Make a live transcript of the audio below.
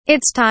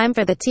It's time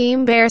for the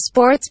Team Bear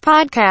Sports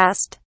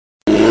Podcast.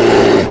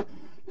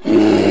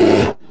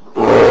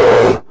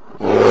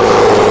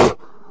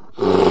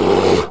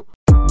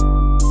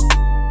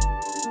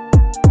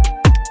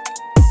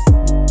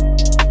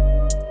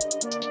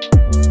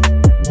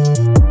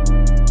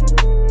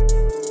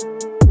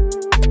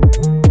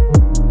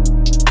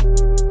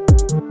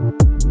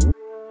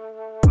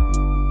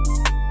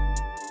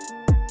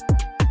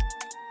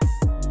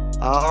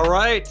 All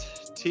right,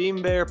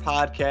 Team Bear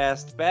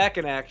Podcast, back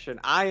in action.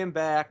 I am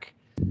back.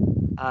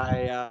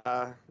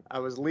 I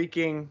was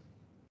leaking.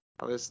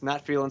 I was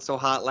not feeling so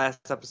hot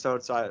last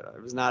episode, so I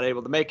was not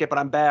able to make it, but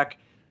I'm back,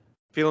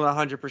 feeling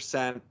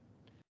 100%.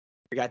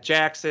 We got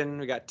Jackson.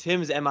 We got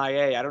Tim's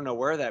MIA. I don't know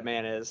where that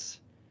man is.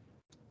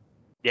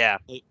 Yeah.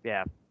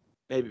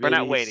 Maybe We're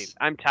not he's- waiting.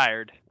 I'm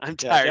tired.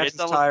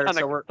 Jackson's tired,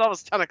 so it's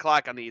almost 10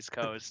 o'clock on the East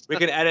Coast. We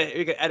can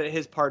edit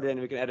his part in.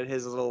 We can edit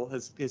his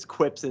his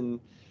quips and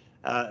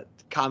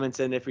comments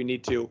in if we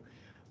need to.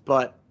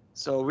 But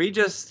so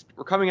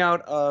we're coming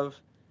out of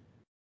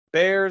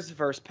Bears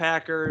versus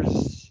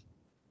Packers,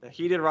 the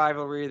heated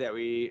rivalry that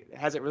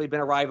hasn't really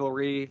been a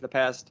rivalry the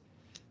past.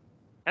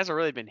 Hasn't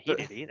really been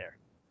heated either.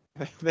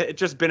 It's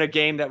just been a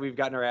game that we've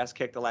gotten our ass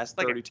kicked the last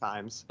Like 30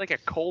 times, Like a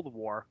Cold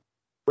War.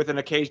 with an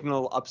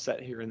occasional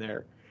upset here and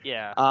there.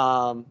 Yeah.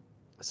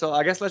 So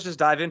I guess let's just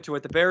dive into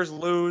it. The Bears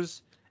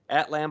lose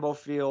at Lambeau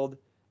Field,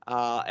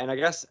 and I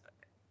guess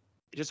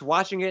just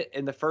watching it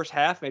in the first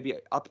half, maybe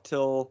up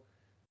till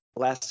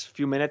the last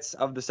few minutes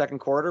of the second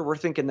quarter, we're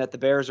thinking that the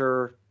Bears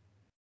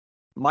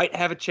might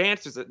have a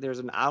chance. There's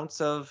an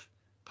ounce of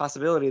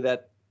possibility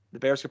that the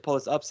Bears could pull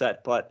this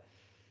upset, but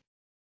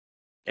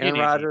Aaron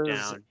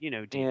Rodgers,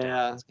 deep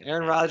down.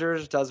 Aaron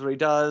Rodgers does what he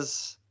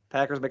does.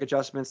 Packers make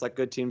adjustments like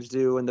good teams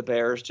do, and the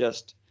Bears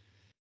just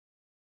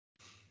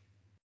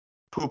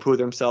poo-poo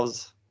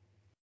themselves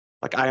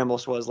like I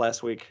almost was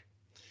last week.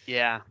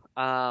 Yeah.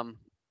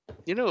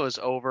 It was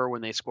over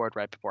when they scored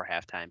right before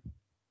halftime.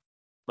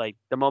 Like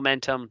the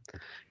momentum,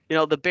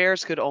 the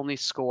Bears could only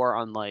score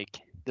on like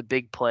the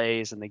big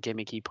plays and the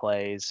gimmicky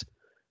plays.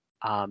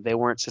 They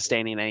weren't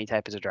sustaining any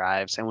types of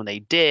drives, and when they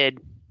did,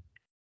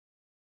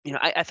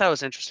 I thought it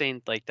was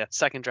interesting, like that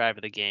second drive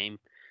of the game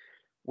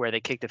where they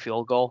kicked a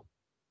field goal.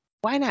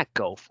 Why not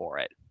go for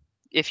it?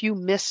 If you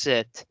miss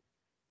it,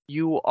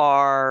 you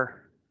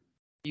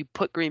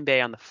put Green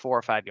Bay on the 4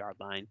 or 5 yard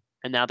line,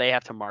 and now they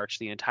have to march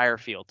the entire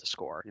field to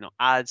score.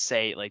 Odds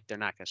say like they're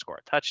not going to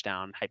score a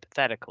touchdown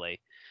hypothetically,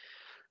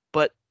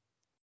 but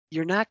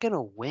you're not going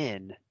to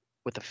win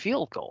with a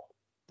field goal,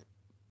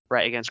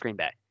 right, against Green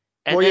Bay.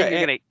 And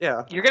then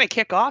you're going to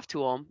kick off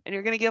to them, and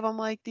you're going to give them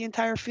like the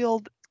entire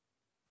field,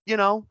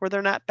 where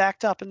they're not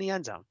backed up in the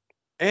end zone.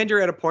 And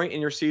you're at a point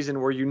in your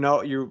season where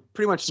you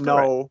pretty much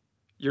know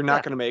you're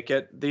not going to make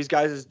it. These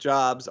guys'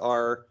 jobs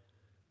are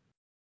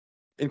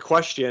in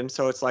question,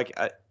 so it's like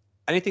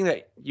anything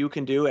that you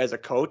can do as a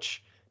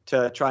coach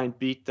to try and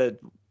beat the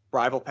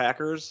rival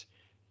Packers,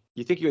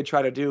 you think you would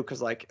try to do,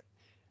 because like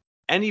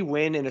any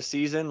win in a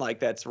season like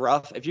that's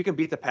rough. If you can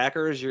beat the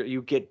Packers,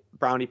 you get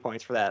brownie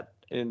points for that.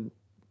 And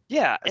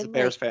as a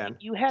Bears fan,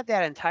 you had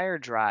that entire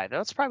drive.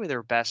 That's probably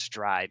their best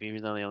drive,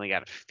 even though they only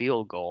got a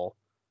field goal.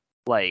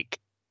 Like,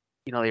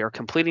 they were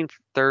completing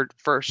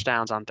first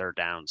downs on third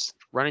downs,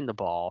 running the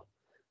ball,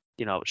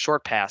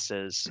 short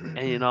passes,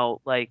 and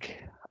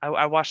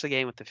I watched the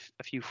game with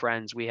a few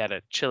friends. We had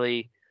a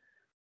chili.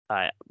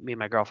 Me and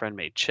my girlfriend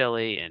made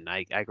chili, and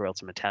I grilled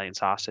some Italian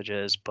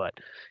sausages. But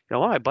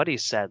one of my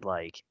buddies said,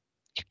 like,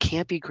 you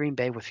can't beat Green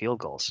Bay with field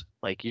goals.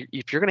 Like,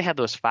 if you're going to have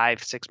those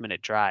 5-6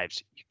 minute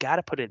drives, you got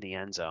to put it in the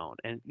end zone.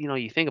 And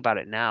you think about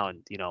it now,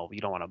 and you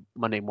don't want to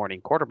Monday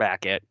morning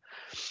quarterback it.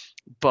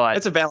 But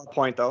it's a valid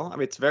point, though. I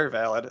mean, it's very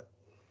valid.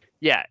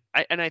 Yeah,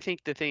 I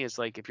think the thing is,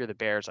 like, if you're the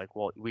Bears, like,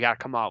 well, we got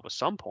to come out with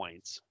some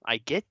points. I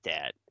get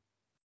that.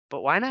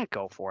 But why not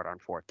go for it on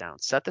fourth down?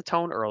 Set the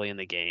tone early in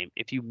the game.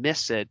 If you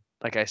miss it,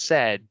 like I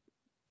said,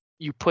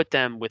 you put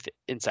them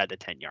inside the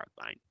 10-yard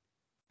line,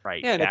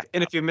 right? Yeah,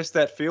 and if you miss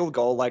that field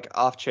goal, like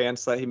off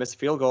chance that he missed a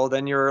field goal,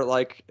 then you're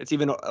like, it's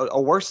even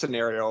a worse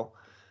scenario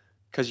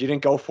because you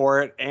didn't go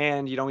for it,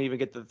 and you don't even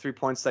get the 3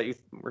 points that you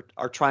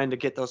are trying to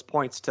get those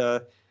points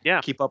to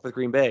keep up with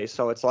Green Bay.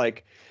 So it's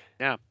like,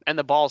 yeah, and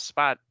the ball's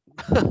spot.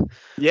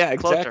 Yeah,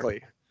 exactly.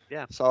 Closer.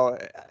 Yeah. So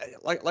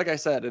like I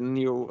said, and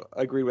you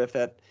agree with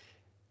that,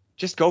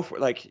 just go for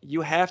it. Like,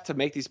 you have to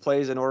make these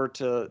plays in order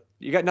to.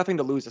 You got nothing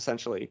to lose,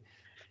 essentially.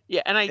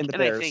 Yeah, and I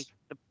think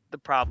the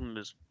problem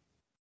is,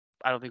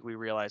 I don't think we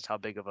realized how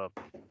big of a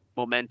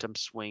momentum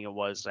swing it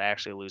was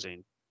actually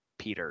losing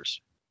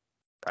Peters,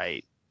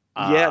 right?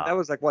 Yeah, that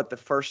was like the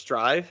first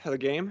drive of the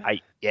game.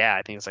 I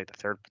think it's like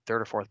the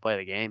third or fourth play of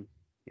the game.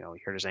 He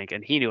hurt his ankle,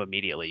 and he knew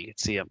immediately. You could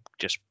see him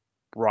just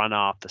run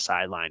off the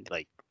sideline.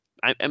 Like,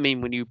 I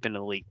mean, when you've been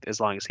in the league as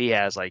long as he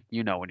has, like,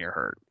 when you're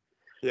hurt.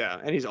 Yeah,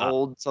 and he's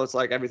old, so it's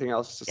like everything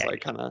else is just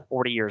like kind of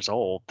 40 years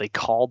old. They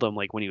called him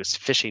like when he was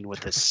fishing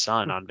with his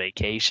son on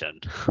vacation.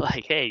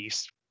 Like, hey, you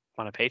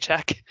want a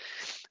paycheck?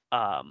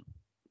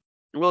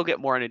 We'll get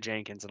more into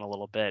Jenkins in a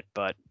little bit,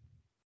 but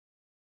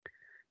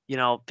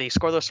they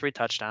score those 3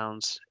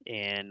 touchdowns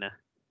in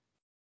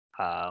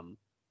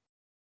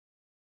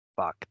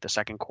the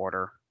second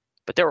quarter,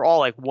 but they were all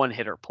like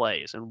one-hitter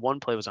plays, and one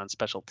play was on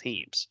special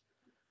teams.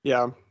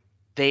 Yeah.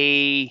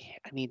 They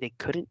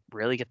couldn't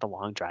really get the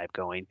long drive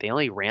going. They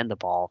only ran the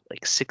ball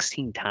like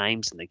 16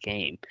 times in the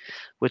game,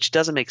 which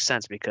doesn't make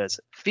sense because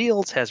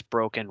Fields has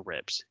broken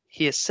ribs.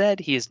 He has said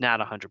he is not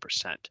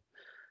 100%.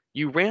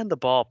 You ran the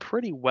ball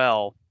pretty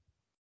well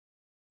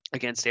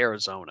against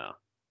Arizona.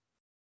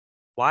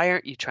 Why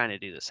aren't you trying to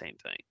do the same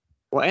thing?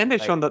 Well, and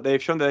they've shown that they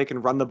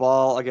can run the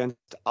ball against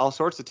all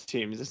sorts of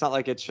teams. It's not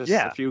like it's just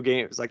a few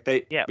games. Like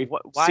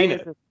why seen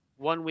it.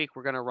 1 week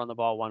we're gonna run the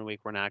ball, 1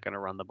 week we're not gonna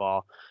run the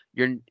ball.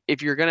 You're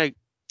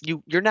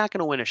not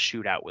gonna win a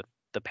shootout with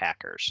the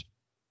Packers,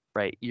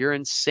 right? You're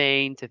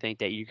insane to think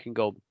that you can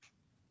go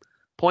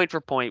point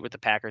for point with the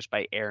Packers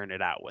by airing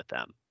it out with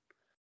them.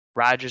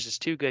 Rodgers is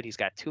too good. He's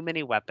got too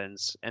many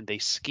weapons, and they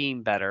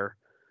scheme better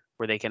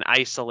where they can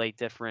isolate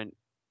different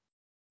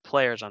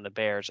players on the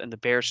Bears, and the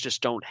Bears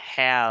just don't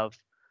have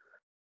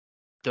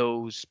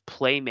those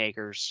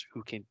playmakers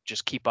who can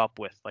just keep up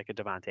with like a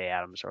Devontae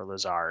Adams or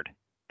Lazard.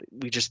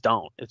 We just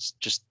don't. It's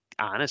just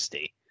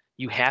honesty.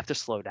 You have to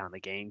slow down the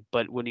game,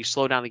 but when you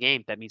slow down the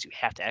game, that means you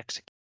have to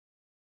execute.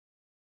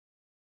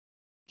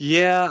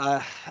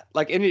 Yeah,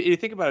 and you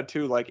think about it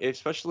too, like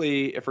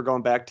especially if we're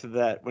going back to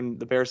that when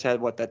the Bears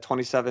had that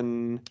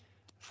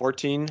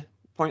 27-14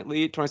 point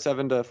lead,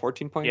 27 to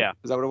 14 point. Yeah,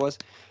 is that what it was?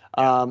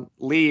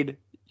 Lead.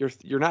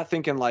 You're not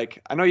thinking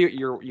like, I know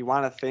you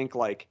want to think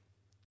like,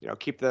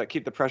 keep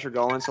the pressure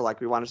going. So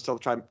like we want to still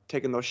try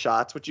taking those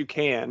shots, which you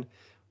can,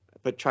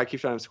 but try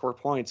keep trying to score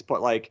points.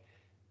 But like,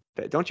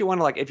 don't you want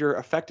to, like, if you're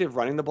effective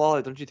running the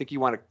ball, don't you think you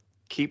want to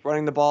keep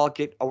running the ball?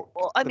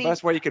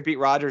 Best way you could beat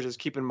Rodgers is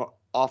keep him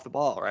off the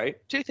ball, right?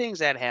 2 things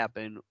that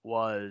happened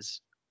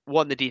was,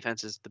 one, the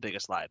defense is the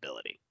biggest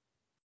liability.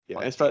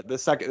 Yeah,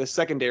 the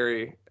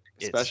secondary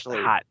especially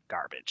it's hot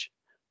garbage.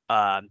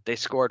 They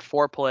scored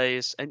 4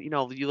 plays, and you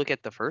look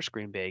at the first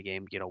Green Bay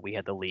game. We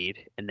had the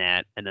lead in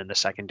that, and then the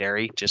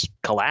secondary just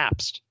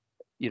collapsed.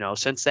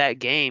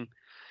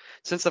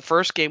 Since the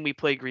first game we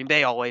played Green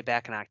Bay all the way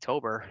back in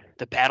October,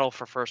 the battle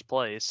for first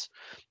place,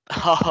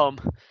 our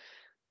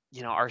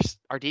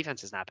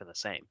defense has not been the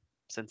same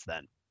since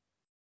then.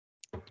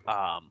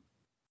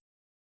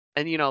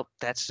 And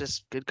that's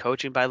just good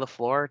coaching by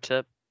LaFleur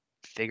to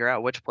figure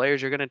out which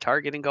players you're going to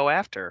target and go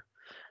after.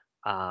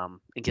 And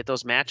get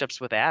those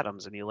matchups with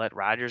Adams, and you let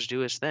Rodgers do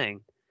his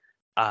thing.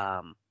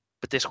 But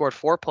they scored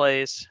 4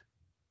 plays,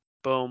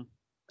 boom,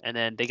 and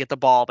then they get the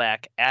ball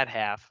back at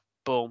half,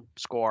 boom,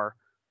 score.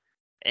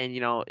 And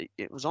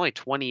it was only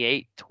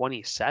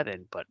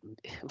 28-27, but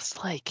it was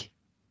like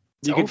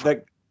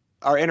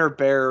our inner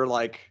Bear,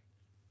 like,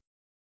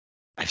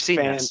 I've seen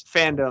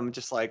fandom,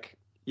 just like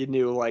you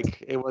knew,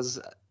 like it was.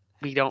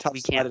 We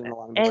can't,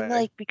 and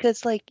like,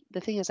 because like the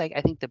thing is, like,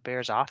 I think the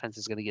Bears offense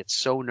is going to get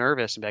so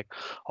nervous and be like,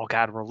 oh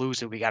God, we're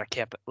losing, we got to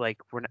keep, like,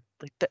 we're not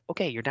like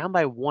okay, you're down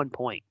by 1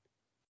 point.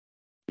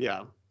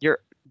 Yeah, your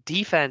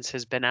defense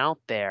has been out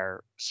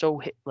there,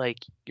 so like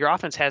your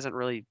offense hasn't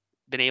really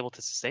been able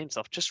to sustain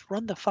itself. Just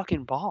run the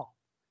fucking ball,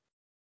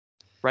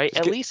 right?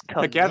 At least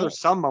come gather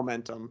some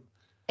momentum.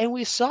 And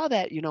we saw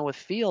that, with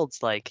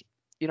Fields. Like,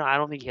 I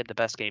don't think he had the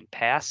best game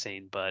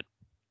passing, but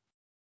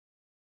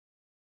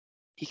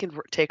he can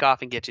take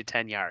off and get you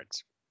 10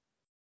 yards,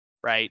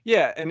 right?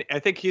 Yeah, and I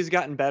think he's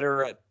gotten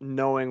better at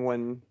knowing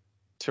when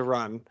to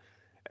run.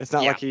 It's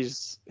not like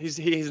he's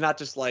not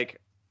just like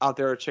out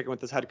there chicken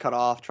with his head cut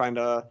off trying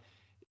to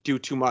do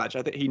too much.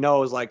 I think he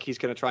knows, like, he's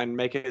going to try and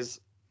make his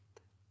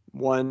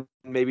 1,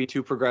 maybe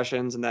 2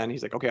 progressions, and then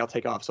he's like, okay, I'll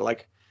take off. So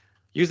like,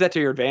 use that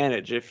to your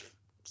advantage if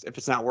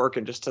it's not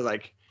working, just to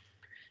like.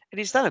 And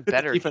he's done a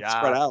better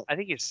job. I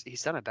think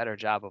he's done a better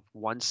job of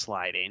one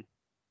sliding.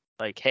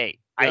 Like, hey,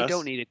 yes, I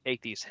don't need to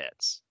take these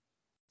hits.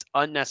 It's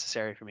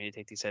unnecessary for me to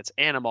take these hits,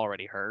 and I'm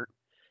already hurt.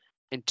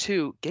 And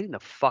 2, getting the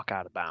fuck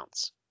out of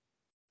bounds.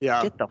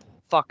 Yeah. Get the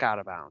fuck out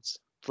of bounds.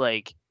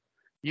 Like,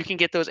 you can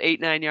get those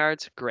 8-9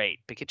 yards, great,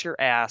 but get your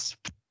ass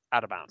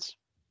out of bounds.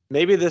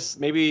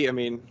 Maybe, I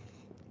mean,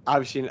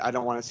 obviously I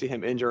don't want to see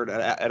him injured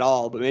at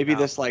all, but maybe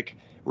this like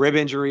rib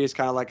injury is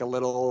kind of like a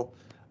little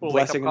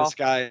blessing in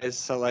disguise.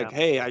 So like,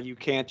 hey, you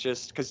can't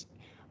just, because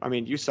I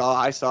mean,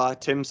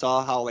 Tim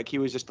saw how like he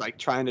was just like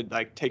trying to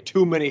like take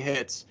too many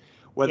hits,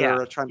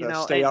 whether trying to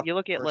stay up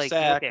for a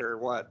sack or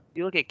what.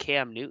 You look at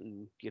Cam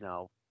Newton,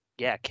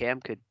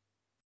 Cam could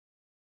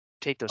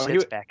take those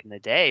hits back in the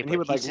day, and he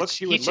would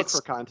look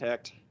for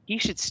contact. He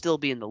should still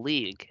be in the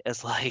league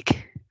as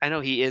like, I know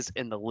he is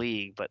in the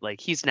league, but like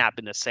he's not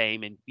been the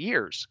same in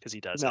years because he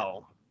does.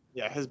 No.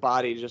 Yeah, his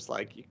body just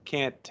like, you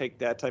can't take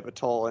that type of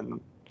toll and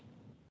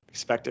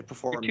expect it to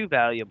perform. You're too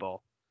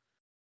valuable.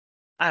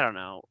 I don't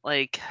know.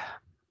 Like,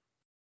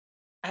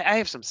 I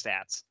have some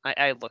stats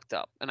I looked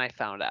up and I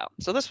found out.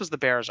 So this was the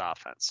Bears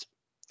offense.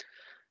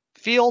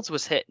 Fields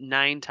was hit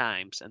 9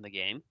 times in the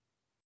game.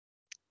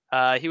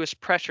 He was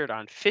pressured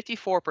on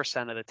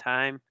 54% of the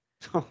time.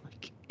 Oh my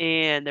God.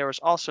 And there was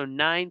also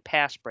 9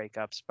 pass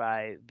breakups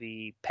by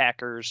the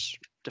Packers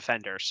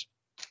defenders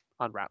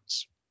on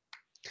routes.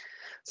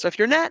 So if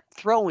you're not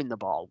throwing the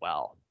ball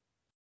well,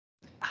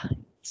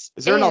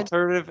 is there an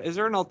alternative? Is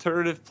there an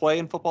alternative play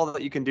in football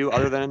that you can do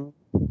other than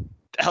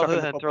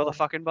throw the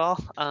fucking ball?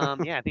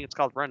 Yeah, I think it's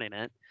called running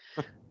it.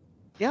 You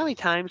know how many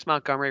times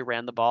Montgomery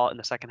ran the ball in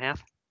the second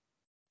half?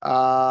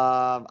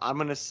 I'm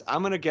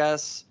gonna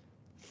guess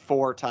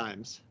 4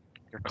 times.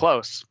 You're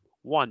close.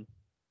 1.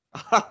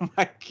 Oh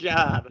my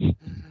god!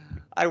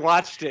 I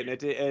watched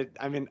it. And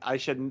I mean, I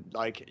shouldn't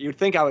like. You'd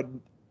think I would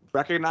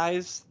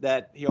recognize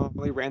that he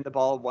only ran the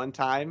ball 1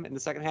 time in the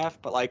second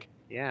half, but like.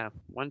 Yeah,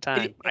 1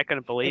 time. I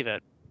couldn't believe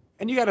it.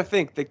 And you got to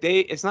think that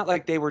it's not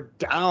like they were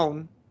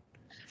down.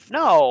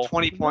 No.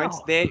 20 points.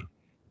 No.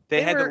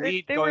 They had the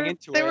lead going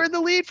into it. They were in the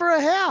lead for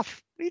a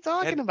half. What are you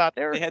talking about?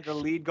 They had the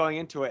lead going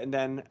into it, and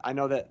then I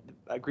know that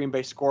Green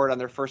Bay scored on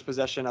their first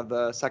possession of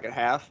the second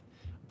half,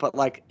 but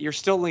like you're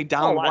still only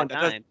down 1.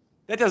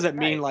 That doesn't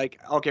mean like,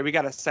 okay, we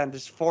got to send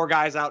just 4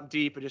 guys out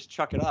deep and just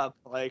chuck it up.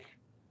 Like,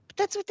 but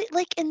that's what they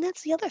like, and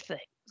that's the other thing.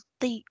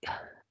 The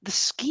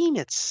scheme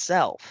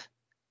itself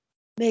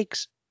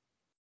makes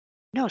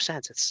no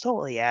sense. It's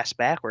totally ass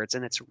backwards,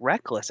 and it's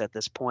reckless at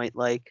this point.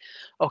 Like,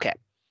 okay,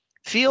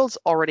 Fields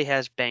already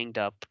has banged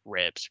up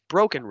ribs,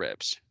 broken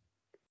ribs,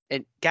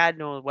 and God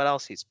knows what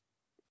else he's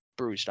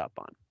bruised up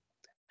on.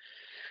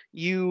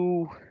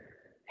 You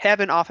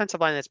have an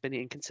offensive line that's been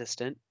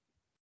inconsistent.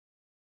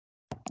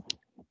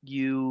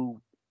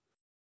 You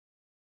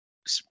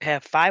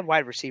have 5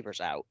 wide receivers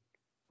out,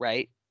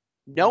 right?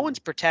 No one's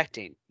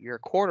protecting your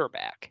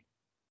quarterback.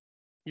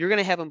 You're going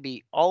to have him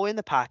be all in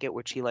the pocket,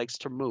 which he likes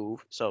to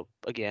move. So,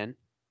 again,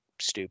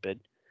 stupid.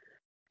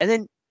 And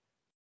then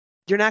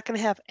you're not going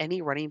to have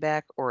any running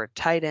back or a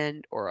tight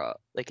end or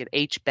an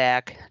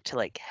H-back to,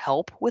 like,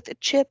 help with a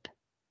chip.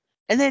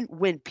 And then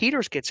when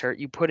Peters gets hurt,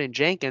 you put in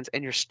Jenkins,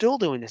 and you're still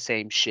doing the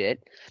same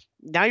shit.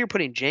 Now you're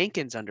putting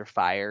Jenkins under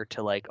fire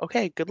to, like,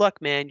 okay, good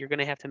luck, man. You're going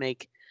to have to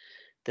make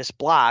this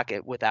block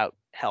without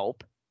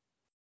help.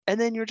 And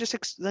then you're just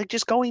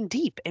going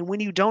deep. And when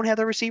you don't have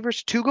the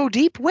receivers to go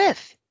deep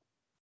with,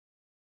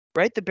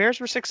 right? The Bears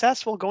were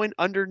successful going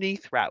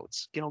underneath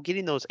routes,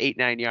 getting those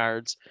 8-9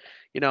 yards.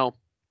 The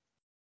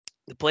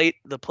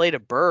play to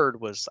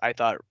Bird was, I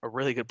thought, a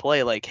really good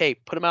play. Like, hey,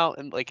 put him out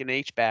in like an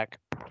H-back,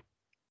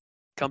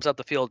 comes up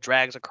the field,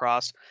 drags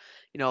across.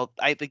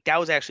 I think that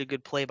was actually a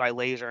good play by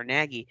Laser and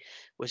Nagy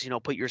was,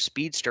 put your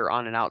speedster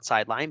on an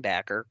outside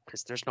linebacker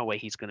because there's no way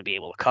he's going to be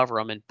able to cover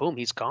him, and boom,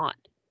 he's gone.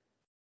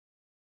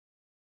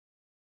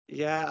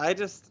 Yeah,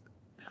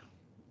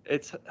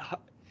 it's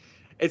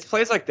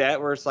plays like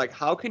that where it's like,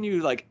 how can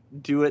you like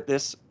do it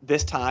this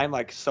time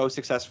like so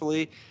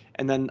successfully,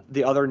 and then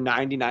the other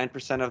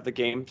 99% of the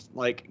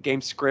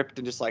game script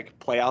and just like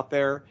play out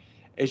there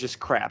is just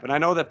crap. And I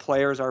know that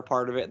players are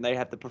part of it and they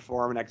have to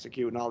perform and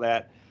execute and all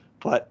that,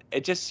 but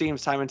it just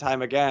seems time and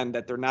time again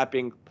that they're not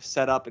being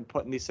set up and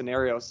put in these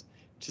scenarios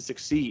to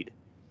succeed.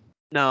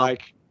 No,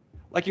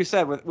 like you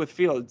said with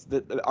Fields,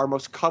 our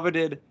most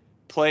coveted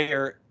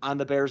player on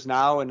the Bears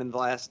now and in the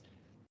last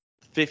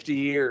 50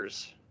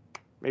 years,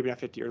 maybe not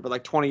 50 years, but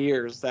like 20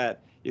 years,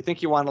 that you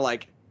think you want to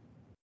like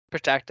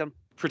protect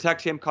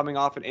him coming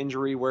off an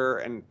injury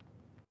and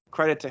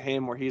credit to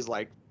him where he's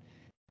like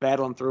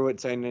battling through it,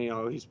 saying,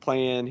 he's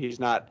playing, he's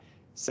not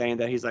saying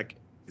that he's like,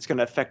 it's going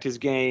to affect his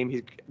game.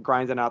 He's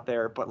grinding out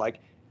there. But like,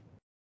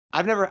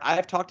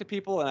 I've talked to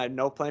people and I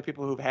know plenty of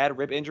people who've had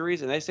rib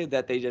injuries and they say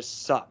that they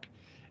just suck.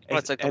 Well,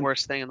 it's like the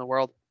worst thing in the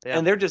world. Yeah.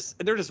 And they're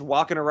just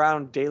walking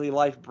around daily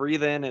life,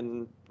 breathing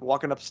and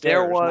walking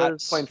upstairs, not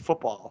playing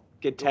football,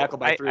 get tackled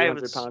by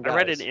 300-pound guys. I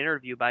read an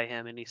interview by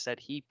him, and he said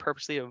he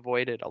purposely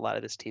avoided a lot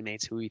of his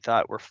teammates who he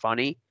thought were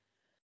funny,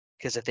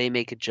 because if they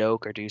make a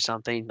joke or do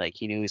something, like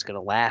he knew he was going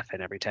to laugh,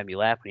 and every time you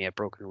laugh when you have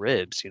broken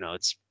ribs,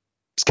 it's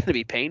going to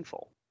be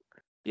painful.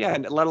 Yeah,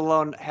 and let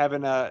alone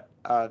having a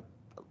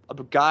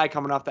guy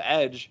coming off the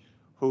edge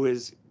who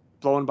is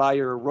blown by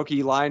your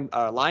rookie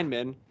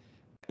lineman.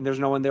 And there's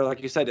no one there,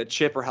 like you said, to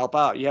chip or help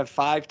out. You have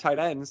 5 tight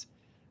ends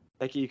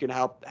that you can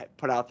help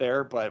put out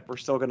there, but we're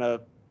still not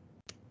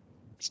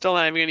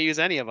even going to use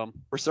any of them.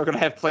 We're still going to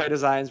have play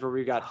designs where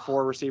we got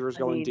 4 receivers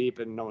going deep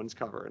and no one's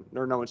covering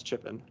or no one's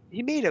chipping.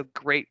 He made a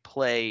great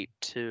play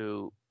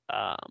to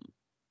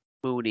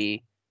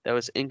Mooney that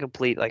was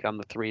incomplete, like on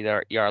the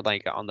 3-yard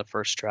line on the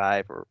first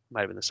drive, or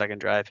might have been the second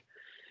drive.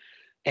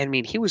 And I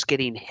mean, he was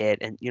getting hit,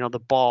 and the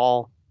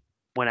ball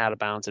went out of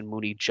bounds, and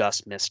Mooney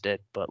just missed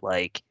it, but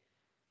like,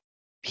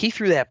 he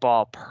threw that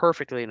ball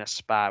perfectly in a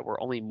spot where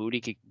only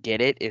Mooney could get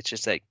it. It's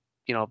just like,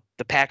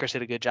 the Packers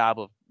did a good job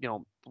of,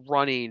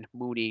 running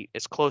Mooney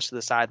as close to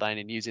the sideline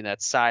and using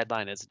that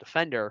sideline as a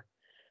defender.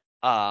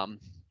 But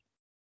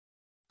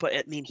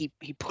I mean, he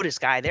put his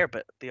guy there,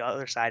 but the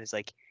other side is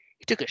like,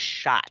 he took a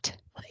shot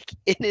like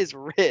in his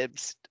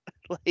ribs.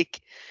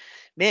 Like,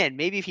 man,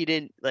 maybe if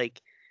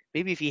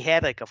he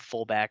had like a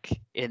fullback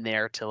in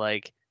there to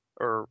like,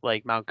 or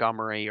like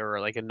Montgomery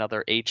or like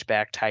another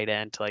H-back tight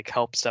end to like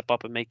help step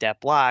up and make that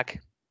block,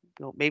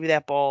 maybe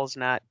that ball is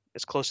not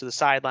as close to the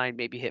sideline,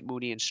 maybe hit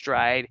Mooney in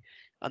stride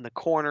on the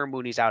corner.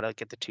 Mooney's out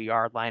like at the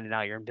 2-yard line, and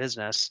now you're in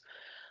business.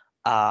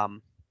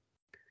 And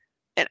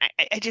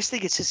I just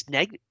think it's just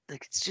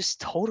it's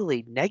just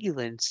totally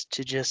negligence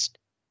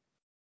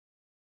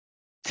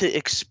to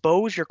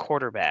expose your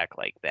quarterback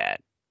like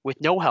that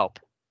with no help,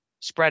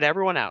 spread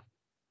everyone out,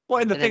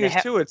 Well, and the and then thing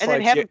is too, it's then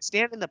like have him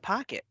stand in the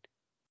pocket.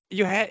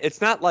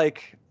 it's not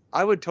like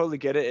I would totally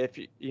get it if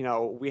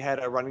we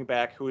had a running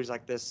back who is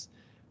like this.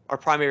 Our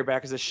primary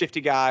back is a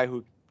shifty guy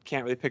who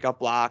can't really pick up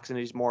blocks, and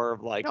he's more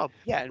of like No,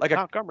 yeah, and like a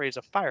Montgomery is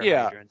a fire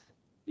yeah hydrant.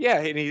 yeah,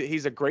 and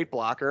he's a great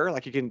blocker.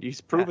 Like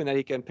he's proven that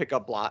he can pick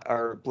up block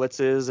or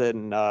blitzes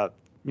and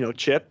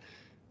chip.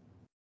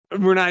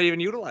 We're not even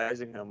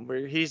utilizing him.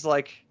 He's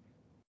like,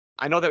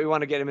 I know that we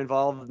want to get him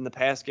involved in the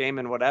pass game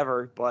and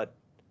whatever, but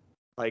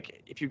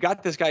like if you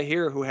got this guy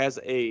here who has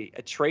a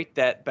trait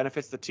that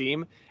benefits the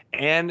team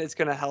and it's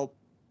going to help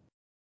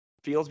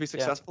Fields be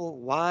successful,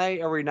 why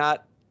are we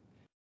not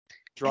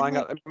drawing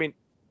up? I mean,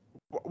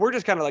 we're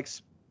just kind of like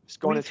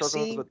going in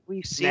circles with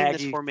we've seen Nagy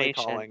this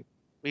formation. calling.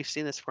 We've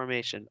seen this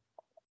formation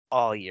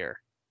all year,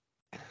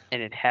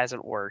 and it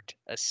hasn't worked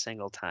a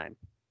single time.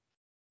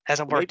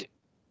 Hasn't worked.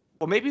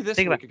 Maybe this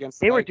week against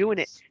they were doing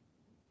it.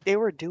 They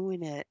were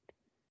doing it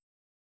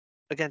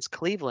against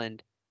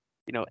Cleveland.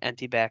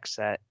 Empty back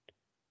set,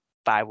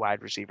 5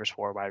 wide receivers,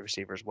 4 wide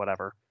receivers,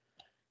 whatever.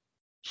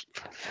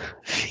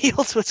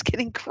 Fields was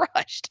getting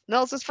crushed. And that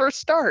was his first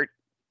start.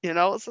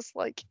 It's just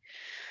like,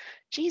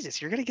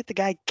 Jesus, you're gonna get the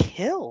guy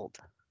killed.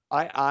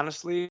 I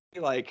honestly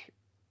like.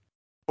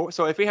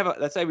 So if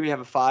let's say we have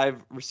a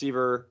 5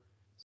 receiver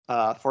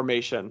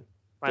formation.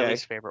 My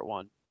least favorite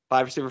one.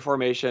 5 receiver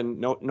formation.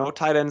 No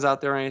tight ends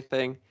out there or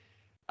anything.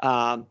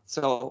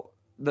 So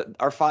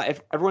our 5,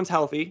 if everyone's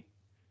healthy,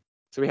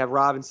 so we have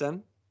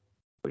Robinson,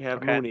 we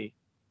have Mooney,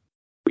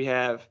 we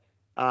have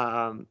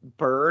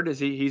Bird.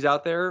 He's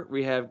out there?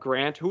 We have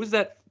Grant. Who's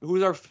our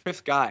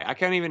 5th guy? I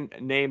can't even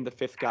name the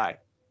 5th guy.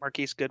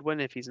 Marquise Goodwin,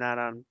 if he's not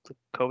on the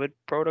COVID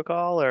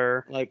protocol,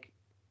 or like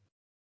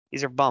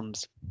these are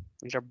bums.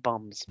 These are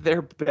bums.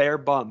 They're bare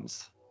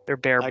bums. They're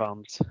bare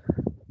bums.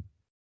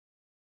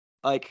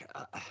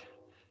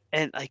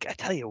 And I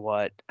tell you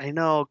what, I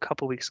know a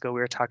couple weeks ago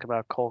we were talking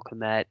about Cole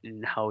Kmet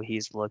and how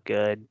he's looked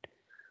good.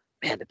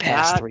 Man, the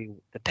past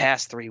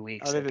 3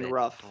 weeks have been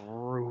rough,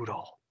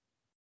 brutal.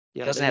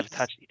 Yeah,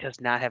 he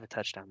does not have a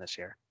touchdown this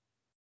year.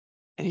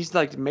 And he's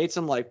like made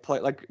some play.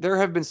 Like there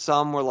have been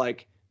some where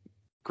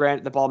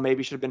granted the ball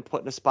maybe should have been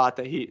put in a spot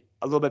that a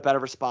little bit better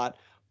of a spot,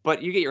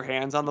 but you get your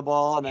hands on the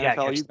ball in the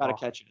NFL, you got to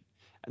catch it.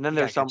 And then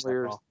there's some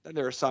where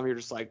you're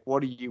just like,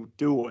 what are you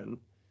doing?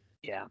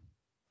 Yeah.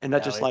 And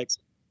that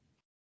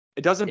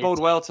it doesn't bode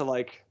well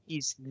to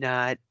he's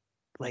not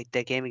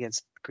that game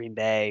against Green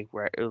Bay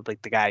where it was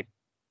the guy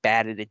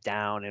batted it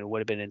down and it would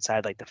have been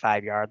inside the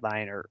 5-yard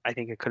line, or I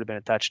think it could have been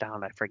a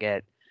touchdown. I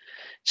forget.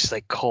 It's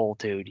just Cole,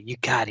 dude, you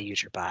got to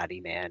use your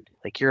body, man.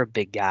 You're a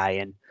big guy.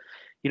 And,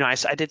 I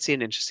did see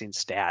an interesting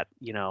stat.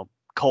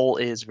 Cole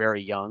is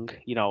very young,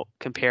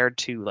 compared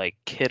to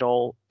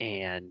Kittle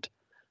and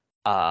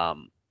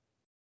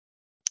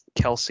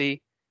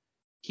Kelsey.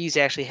 He's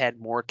actually had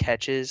more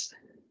catches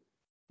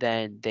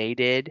than they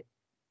did.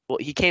 Well,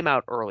 he came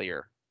out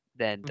earlier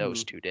than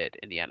those two did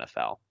in the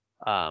NFL.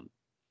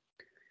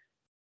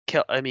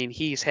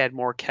 He's had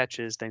more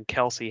catches than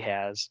Kelsey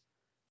has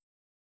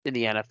in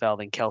the NFL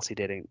than Kelsey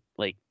did in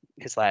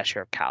his last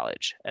year of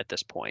college at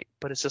this point.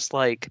 But it's just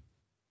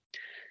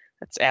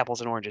that's apples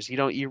and oranges.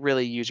 You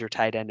really use your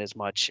tight end as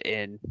much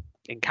in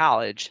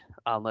college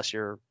unless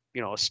you're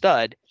a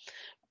stud.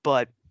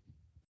 But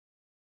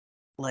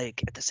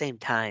at the same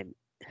time,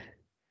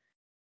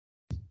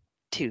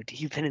 dude,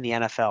 you've been in the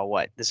NFL.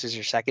 What? This is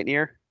your 2nd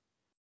year?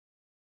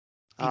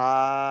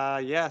 Yeah,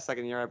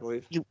 2nd year, I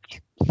believe.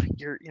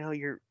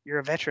 You're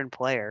a veteran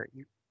player.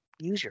 You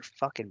use your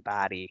fucking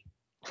body.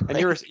 And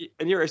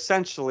you're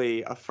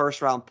essentially a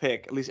 1st-round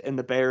pick, at least in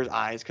the Bears'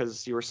 eyes,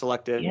 because you were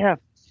selected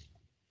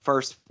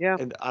first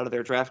out of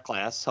their draft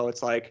class. So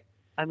it's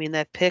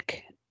that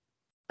pick.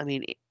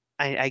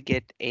 I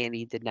get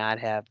Andy did not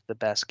have the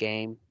best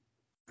game.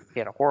 He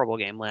had a horrible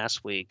game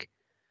last week.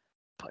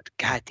 But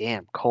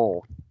goddamn,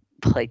 Cole,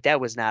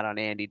 that was not on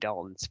Andy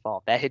Dalton's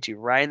fault. That hit you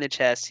right in the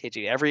chest, hit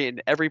you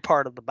in every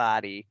part of the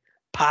body,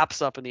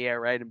 pops up in the air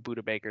right in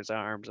Budda Baker's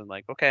arms, and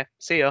okay,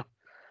 see ya.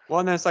 Well,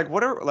 and then it's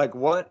what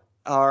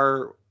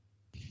are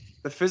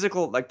the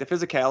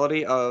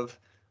physicality of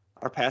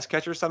our pass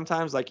catchers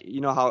sometimes?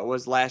 How it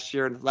was last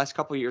year and the last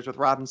couple of years with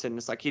Robinson.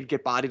 It's he'd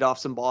get bodied off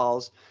some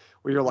balls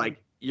where you're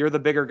you're the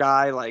bigger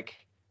guy.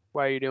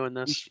 Why are you doing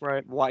this?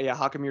 Right? Why? Yeah.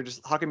 How come you're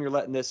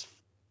letting this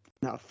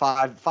 5'9",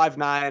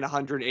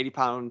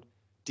 180-pound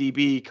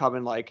DB come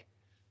and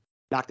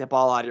knock that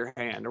ball out of your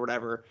hand or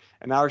whatever?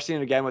 And now we're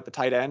seeing it again with the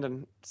tight end,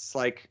 and it's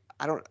I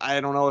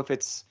don't know if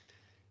it's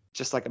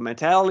just a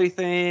mentality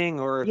thing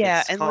or if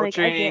it's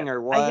coaching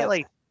or what. I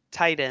get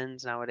tight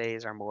ends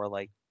nowadays are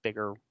more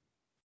bigger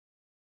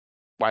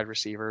wide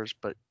receivers,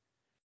 but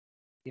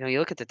you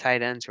look at the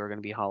tight ends who are going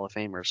to be Hall of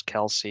Famers,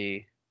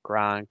 Kelsey,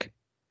 Gronk,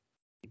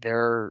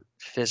 they're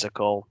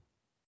physical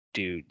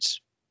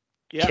dudes.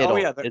 Yeah. Oh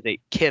yeah.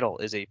 Kittle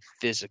is a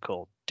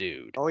physical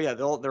dude. Oh yeah.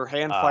 They're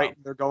hand fighting.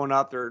 They're going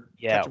up. They're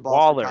catching balls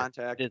Waller, for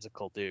contact.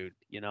 physical dude.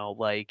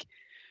 Like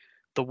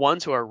the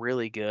ones who are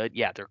really good,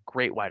 yeah, they're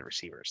great wide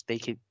receivers.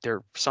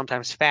 They're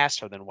sometimes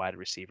faster than wide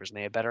receivers, and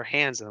they have better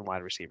hands than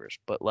wide receivers.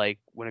 But like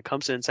when it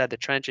comes to inside the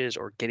trenches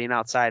or getting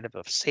outside of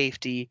a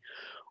safety,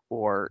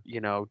 or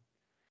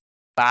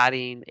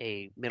bodying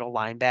a middle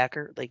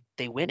linebacker, like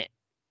they win it.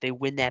 They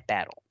win that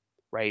battle,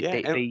 right?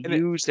 Yeah, They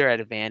use their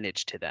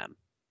advantage to them.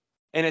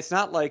 And it's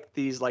not like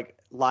these like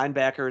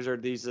linebackers or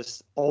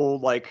this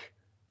old like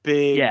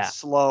big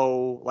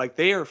slow, like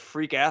they are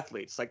freak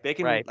athletes. Like they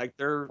can like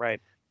they're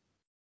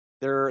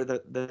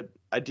the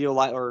ideal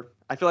line, or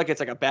I feel like it's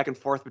like a back and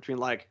forth between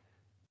like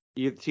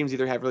teams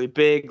either have really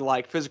big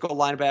like physical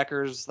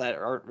linebackers that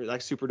aren't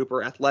like super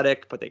duper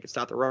athletic but they can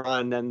stop the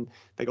run, then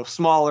they go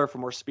smaller for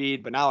more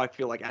speed. But now I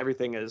feel like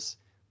everything is,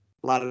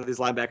 a lot of these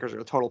linebackers are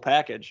a total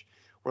package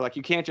where like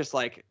you can't just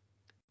like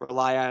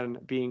rely on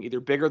being either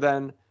bigger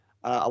than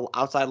an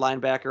outside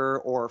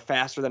linebacker or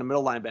faster than a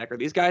middle linebacker.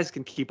 These guys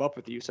can keep up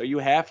with you, so you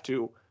have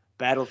to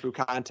battle through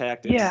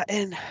contact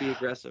and be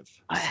aggressive.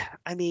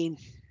 I mean,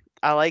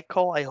 I like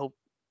Cole. I hope,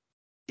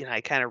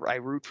 I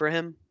root for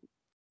him.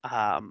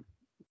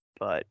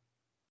 But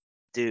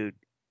dude,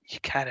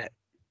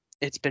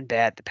 it's been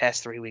bad. The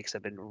past 3 weeks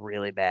have been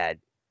really bad.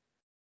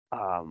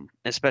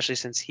 Especially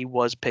since he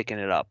was picking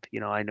it up.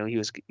 I know he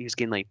was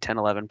getting like 10,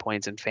 11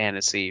 points in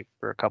fantasy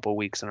for a couple of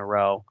weeks in a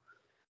row.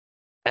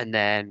 And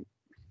then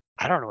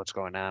I don't know what's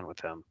going on with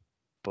him,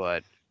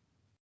 but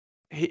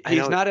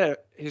he's not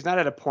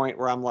at a point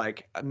where I'm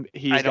like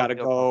he's got to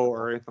go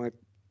or anything like.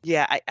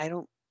 Yeah, I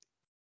don't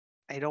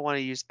want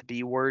to use the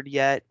B word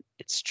yet.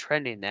 It's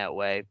trending that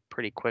way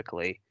pretty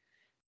quickly,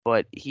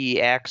 but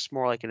he acts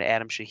more like an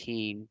Adam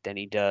Shaheen than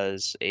he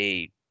does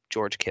a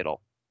George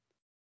Kittle.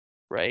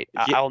 Right?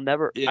 Yeah, I will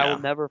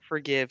never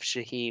forgive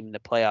Shaheem the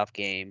playoff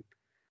game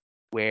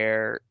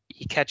where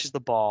he catches the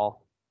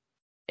ball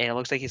and it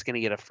looks like he's going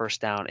to get a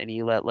first down, and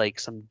he let like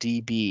some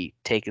DB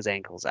take his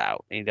ankles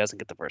out, and he doesn't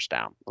get the first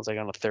down. It was like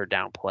on a third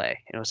down play.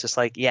 And it was just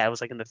like, it was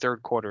like in the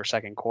third quarter or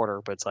second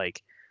quarter, but it's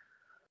like,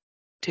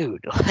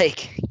 dude,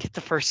 like get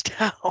the first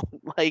down.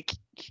 Like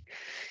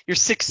you're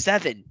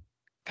 6'7".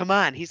 Come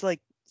on. He's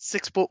like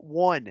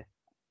 6'1".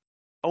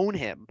 Own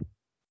him.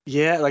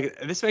 Yeah. Like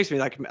this makes me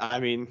like,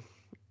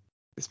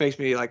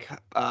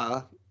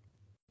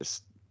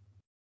 just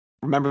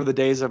remember the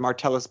days of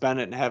Martellus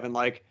Bennett and having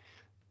like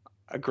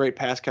a great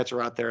pass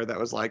catcher out there that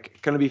was like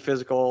going to be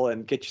physical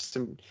and get you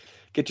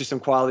some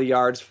quality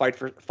yards, fight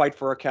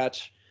for a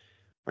catch.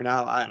 Or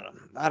now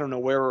I don't know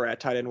where we're at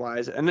tight end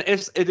wise. And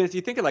if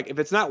you think of like, if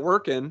it's not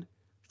working,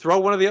 throw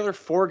one of the other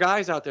four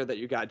guys out there that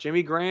you got: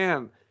 Jimmy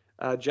Graham,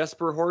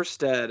 Jesper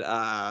Horsted,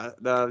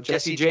 the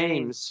Jesse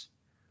James.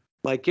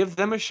 Like give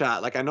them a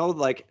shot. Like I know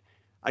like.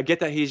 I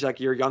get that he's like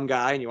your young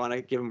guy and you want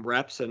to give him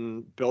reps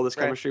and build his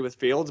chemistry with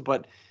Fields,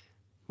 but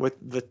with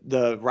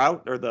the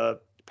route or the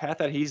path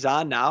that he's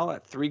on now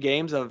at 3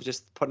 games of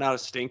just putting out a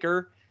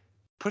stinker,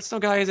 put some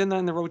guys in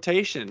the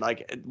rotation.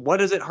 Like, what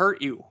does it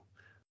hurt you?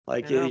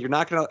 Like you're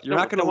not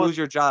gonna lose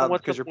your job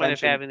because you're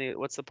benching.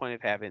 What's the point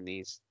of having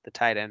the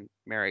tight end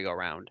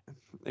merry-go-round?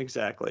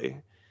 Exactly.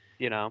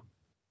 Do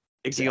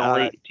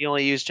you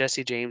only use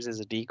Jesse James as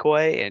a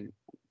decoy and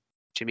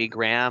Jimmy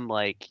Graham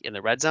like in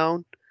the red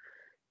zone?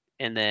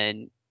 And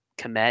then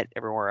Kmet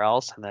everywhere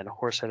else, and then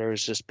Horseheader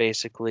is just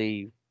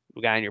basically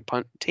the guy on your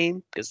punt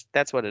team, because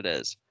that's what it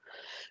is.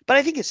 But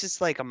I think it's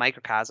just like a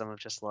microcosm of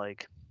just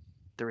like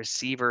the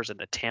receivers and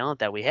the talent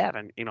that we have.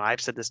 And I've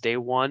said this day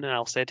one, and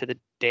I'll say it to the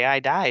day I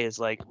die, is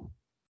like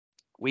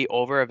we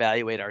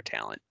over-evaluate our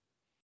talent.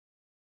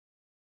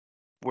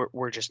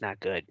 We're just not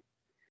good.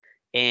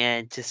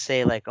 And to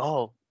say like,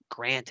 oh,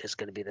 Grant is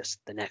going to be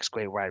the next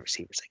great wide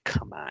receiver, it's like,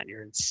 come on,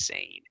 you're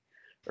insane.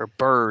 Or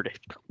Bird.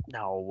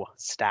 No,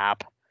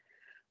 stop.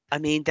 I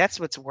mean, that's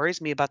what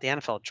worries me about the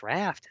NFL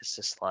draft. It's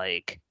just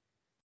like,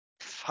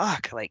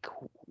 fuck, like,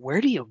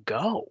 where do you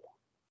go?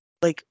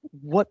 Like,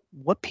 what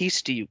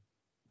piece do you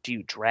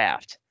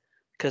draft?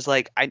 Because,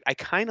 like, I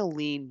kind of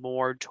lean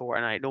more toward,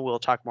 and I know we'll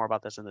talk more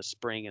about this in the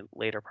spring and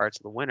later parts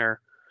of the winter.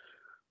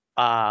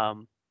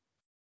 But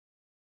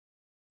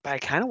I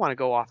kind of want to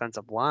go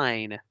offensive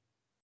line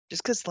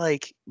just because,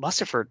 like,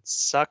 Mustaford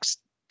sucks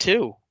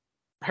too.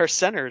 Her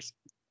center's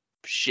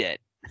shit.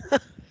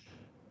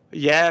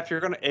 Yeah, if you're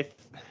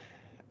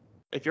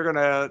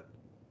gonna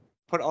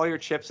put all your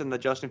chips in the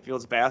Justin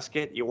Fields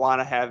basket, you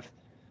want to have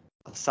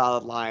a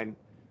solid line.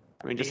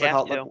 I mean, just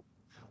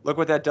look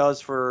what that does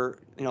for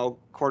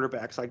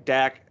quarterbacks like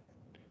Dak.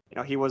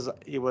 He was a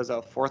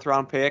 4th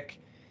round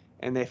pick,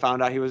 and they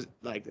found out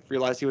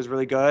realized he was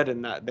really good,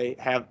 and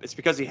it's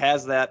because he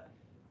has that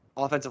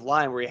offensive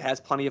line where he has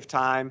plenty of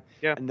time.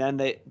 Yeah. And then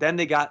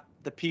they got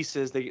the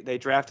pieces. They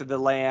drafted the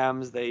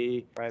Lambs.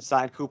 They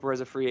signed Cooper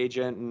as a free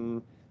agent,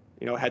 and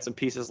had some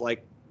pieces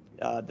like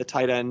the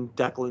tight end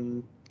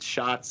Declan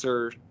Schatz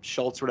or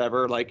Schultz,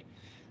 whatever. Like,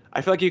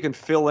 I feel like you can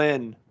fill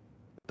in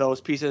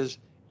those pieces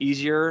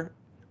easier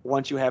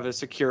once you have a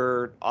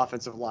secure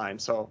offensive line.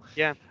 So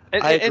yeah,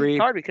 I And agree.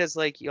 it's hard because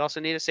like you also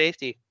need a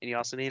safety and you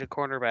also need a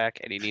cornerback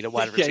and you need a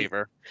wide Yeah.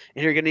 receiver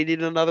and you're gonna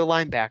need another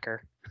linebacker.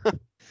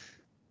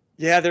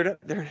 Yeah,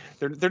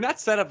 they're not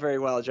set up very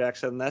well,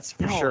 Jackson. That's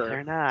for No, sure.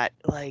 they're not.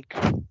 Like,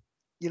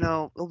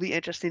 it'll be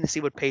interesting to see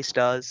what Pace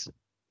does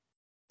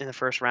in the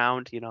first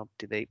round. Do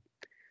they?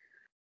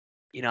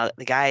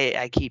 The guy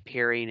I keep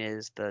hearing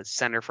is the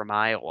center from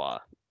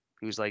Iowa,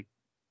 who's like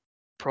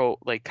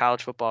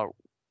college football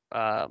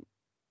uh,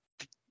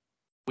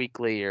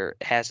 weekly or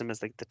has him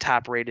as like the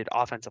top rated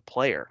offensive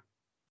player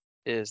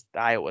is the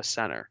Iowa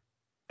center.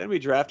 Didn't we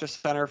draft a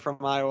center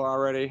from Iowa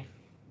already?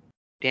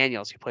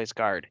 Daniels, he plays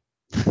guard.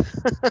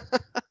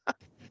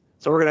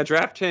 So we're gonna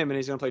draft him, and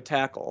he's gonna play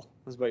tackle.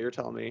 Is what you're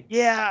telling me?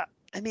 Yeah,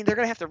 I mean they're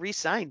gonna have to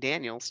re-sign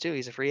Daniels too.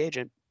 He's a free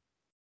agent.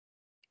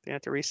 They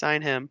have to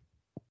re-sign him.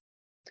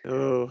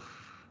 Oh,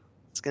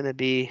 It's gonna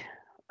be.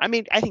 I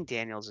mean, I think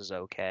Daniels is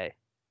okay.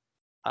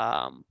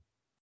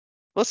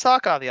 Let's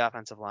talk about the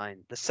offensive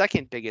line. The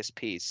second biggest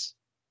piece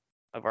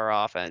of our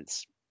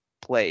offense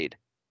played.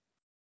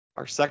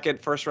 our second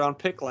first round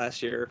pick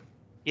last year.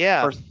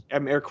 Yeah,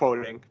 I'm air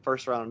quoting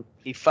first round.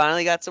 he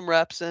finally got some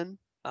reps in.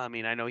 I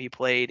mean, I know he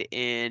played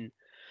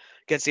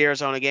against the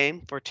Arizona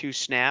game for 2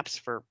 snaps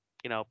for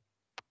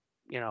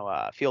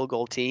field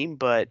goal team,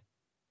 but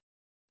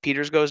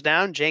Peters goes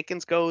down,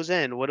 Jenkins goes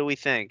in. What do we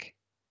think?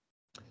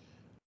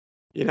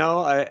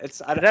 That's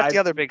the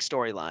other big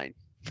storyline.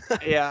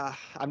 Yeah,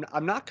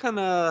 I'm not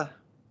gonna.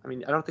 I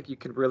mean, I don't think you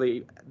can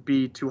really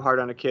be too hard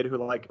on a kid who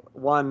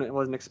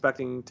wasn't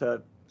expecting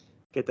to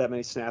get that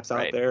many snaps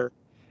out there,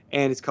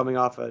 and he's coming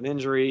off an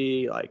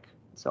injury,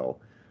 so.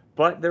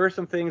 But there were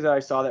some things that I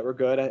saw that were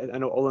good. I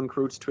know Olin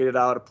Kreutz tweeted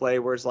out a play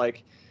where it's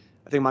like,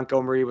 I think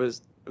Montgomery it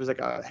was like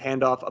a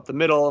handoff up the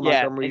middle. And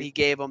Montgomery, and he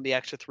gave him the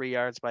extra 3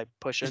 yards by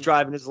pushing. He's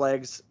driving his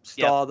legs,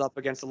 stalled up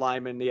against the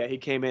lineman. Yeah, he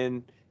came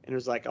in and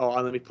was like, oh,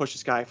 let me push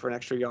this guy for an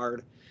extra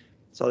yard.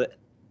 So that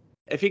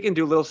if he can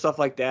do little stuff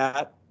like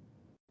that,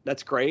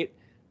 that's great.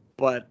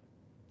 But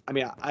I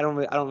mean, I don't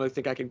really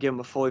think I can give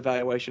him a full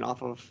evaluation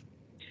off of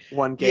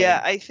one game.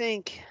 Yeah, I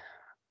think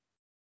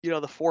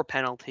the 4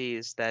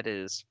 penalties, that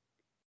is,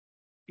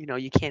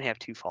 you can't have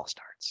 2 false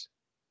starts.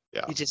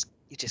 Yeah. You just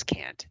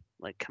can't.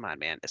 Like, come on,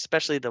 man.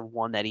 Especially the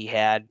one that he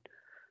had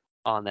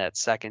on that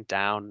second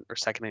down or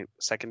second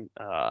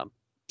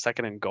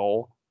and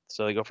goal.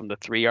 So they go from the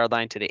 3-yard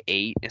line to the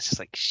 8. It's just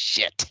like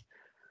shit.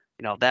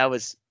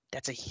 That's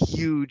a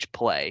huge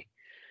play.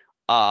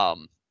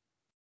 Because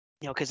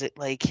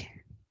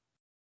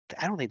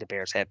I don't think the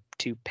Bears have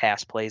 2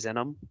 pass plays in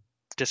them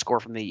to score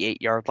from the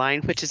 8-yard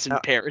line, which is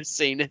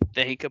embarrassing to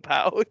think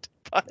about.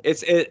 But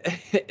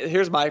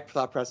here's my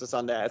thought process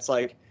on that. It's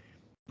like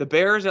the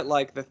Bears at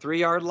like the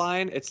 3-yard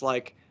line. It's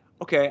like,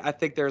 okay, I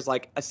think there's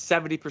like a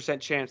 70%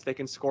 chance they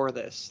can score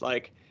this.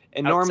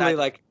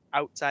 Normally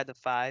outside the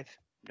 5,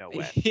 no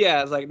way.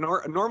 Yeah, it's like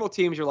normal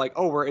teams. You're like,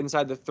 oh, we're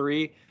inside the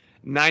 3.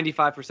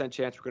 95%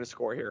 chance we're going to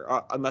score here,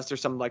 unless there's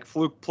some like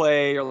fluke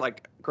play or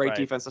like great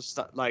defensive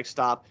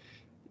stop.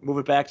 Move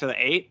it back to the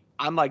 8.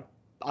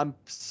 I'm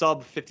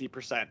sub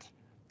 50%.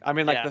 I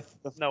mean, the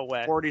no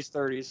way. 40s,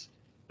 30s.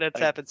 That's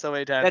happened so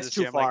many times. That's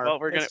too far.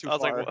 We're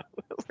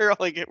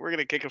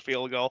gonna kick a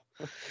field goal.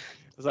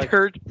 It's like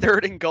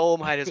third and goal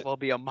might as well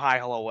be a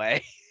mile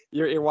away.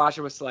 You're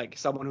watching with like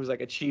someone who's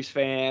like a Chiefs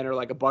fan or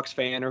like a Bucks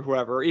fan or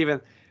whoever, or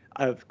even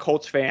a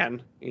Colts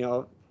fan.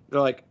 They're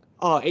like,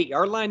 oh,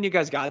 8-yard line, you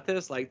guys got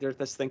this. Like they're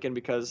just thinking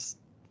because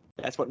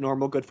that's what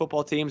normal good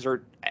football teams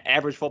or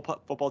average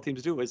football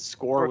teams do is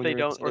score. Or if they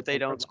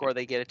don't score,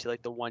 they get it to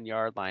like the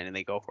 1-yard line and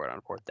they go for it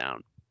on 4th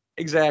down.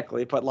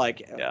 Exactly, but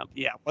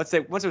once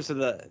it was to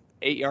the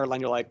 8-yard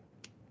line, you're like,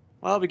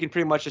 well, we can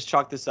pretty much just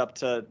chalk this up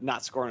to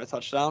not scoring a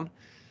touchdown.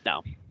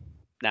 No,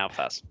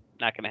 fuss,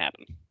 not gonna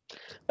happen.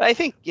 But I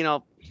think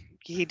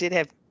he did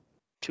have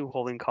 2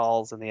 holding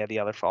calls and they had the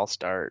other false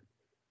start,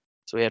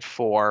 so he had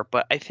 4.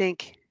 But I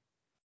think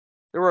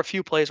there were a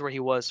few plays where he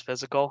was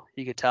physical.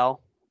 You could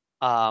tell,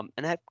 and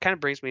that kind of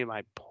brings me to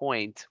my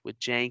point with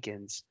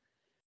Jenkins.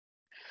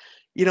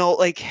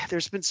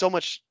 There's been so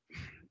much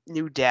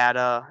new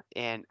data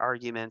and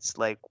arguments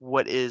like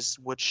what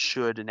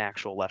should an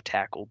actual left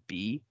tackle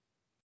be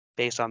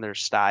based on their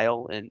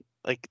style, and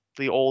like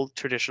the old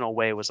traditional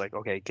way was like,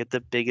 okay, get the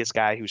biggest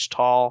guy who's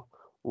tall,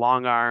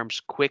 long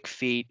arms, quick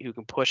feet, who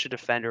can push a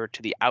defender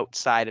to the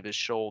outside of his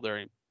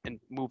shoulder and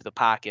move the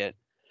pocket.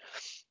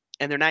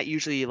 And they're not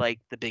usually like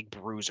the big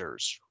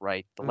bruisers,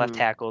 right? The left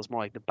tackle is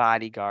more like the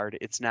bodyguard.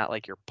 It's not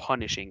like your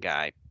punishing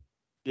guy.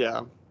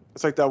 Yeah.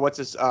 It's like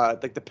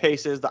like the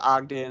Paces, the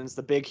Ogdens,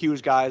 the big,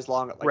 huge guys,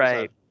 long. Like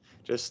right.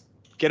 Just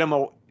get them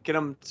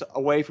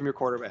away from your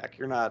quarterback.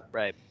 You're not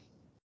right.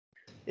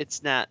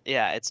 It's not.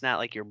 Yeah, it's not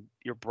like your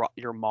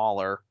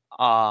mauler.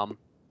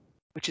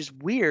 Which is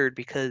weird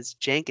because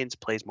Jenkins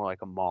plays more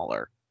like a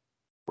mauler,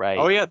 right?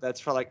 Oh yeah, that's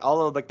for like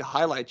all of like the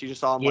highlights you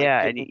just saw him.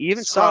 Yeah, and you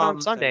even saw it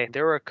on Sunday.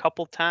 There were a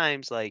couple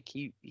times like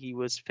he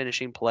was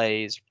finishing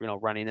plays,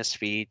 running his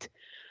feet,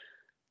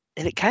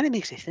 and it kind of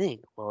makes me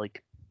think, well,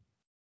 like.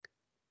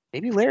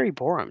 Maybe Larry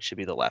Borum should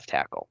be the left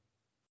tackle,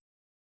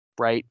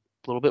 right?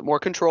 A little bit more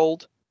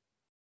controlled,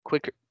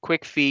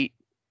 quick feet.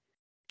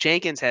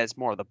 Jenkins has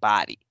more of the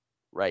body,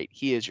 right?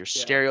 He is your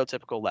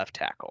stereotypical left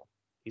tackle.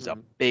 He's a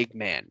big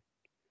man,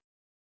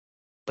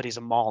 but he's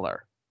a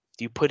mauler.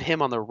 Do you put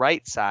him on the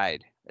right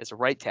side as a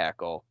right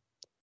tackle?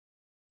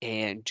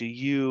 And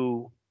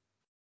it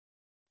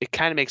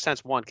kind of makes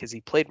sense, one, because he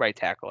played right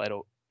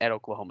tackle at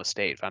Oklahoma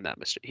State, if I'm not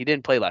mistaken. He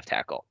didn't play left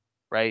tackle,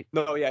 right?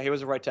 No, yeah, he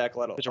was a right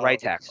tackle. He was a right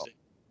tackle.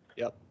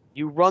 Yep.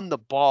 You run the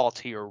ball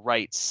to your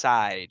right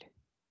side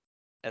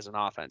as an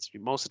offense.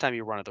 Most of the time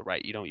you run to the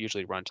right. You don't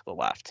usually run to the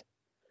left.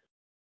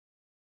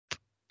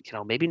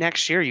 Maybe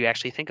next year you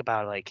actually think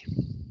about like,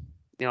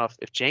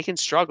 if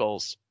Jenkins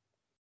struggles,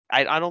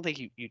 I don't think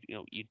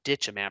you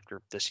ditch him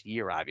after this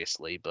year,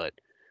 obviously, but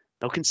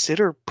they'll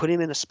consider putting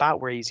him in a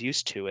spot where he's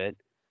used to it.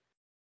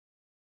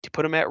 You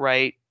put him at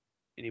right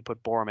and you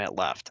put Borum at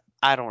left.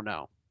 I don't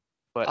know,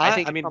 but I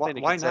think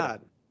why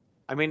not?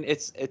 I mean,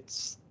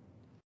 it's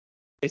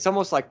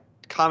almost like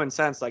common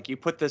sense. Like you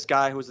put this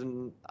guy who's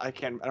I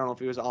don't know if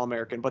he was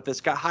All-American, but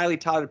this guy, highly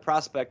touted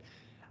prospect,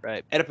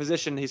 right, at a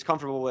position he's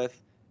comfortable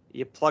with.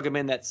 You plug him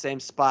in that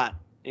same spot,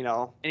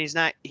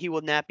 And he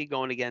will not be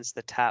going against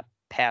the top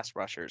pass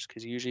rushers,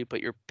 because you usually put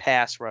your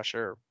pass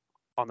rusher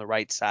on the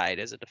right side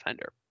as a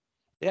defender.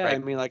 Yeah, right? I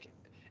mean, like,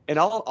 and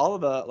all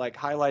of the like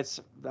highlights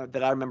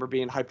that I remember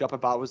being hyped up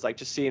about was like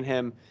just seeing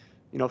him,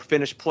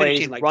 finish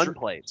plays and like run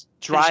plays,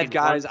 drive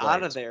guys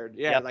out of there.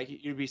 Yeah, yep.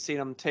 Like you'd be seeing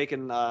him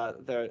taking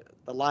the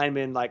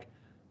linemen like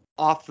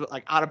off,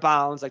 like out of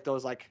bounds, like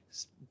those like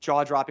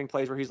jaw dropping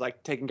plays where he's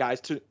like taking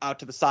guys out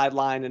to the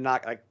sideline and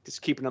not like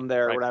just keeping them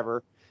there or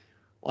whatever.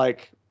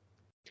 Like,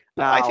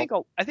 now,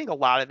 I think a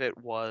lot of it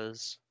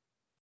was,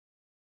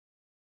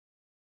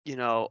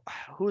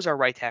 who's our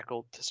right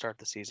tackle to start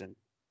the season?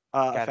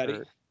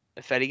 Ifedi.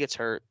 If Ifedi gets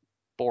hurt,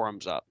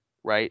 Borum's up,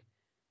 right?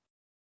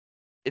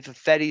 If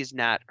Ifedi's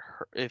not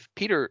hurt,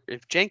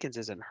 if Jenkins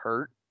isn't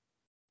hurt,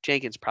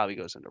 Jenkins probably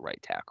goes into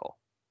right tackle.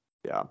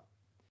 Yeah.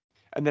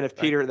 And then if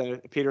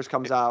Peters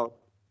comes out,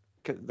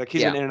 like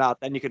he's been in and out,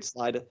 then you could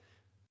slide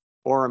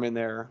Borum in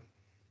there.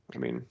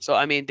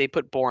 They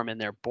put Borum in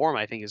there. Borum,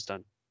 I think, has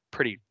done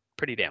pretty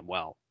damn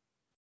well.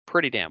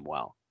 Pretty damn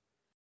well.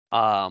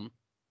 And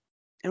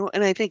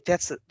I think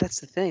that's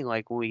the thing.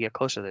 Like when we get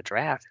closer to the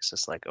draft, it's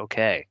just like,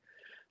 okay,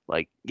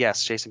 like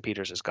yes, Jason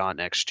Peters is gone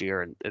next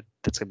year, and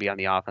that's gonna be on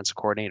the offensive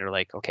coordinator.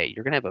 Like, okay,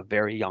 you're gonna have a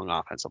very young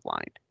offensive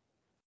line,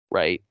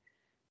 right?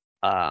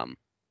 You're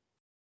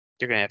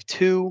gonna have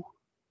 2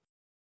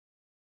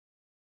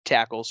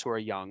 tackles who are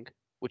young,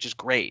 which is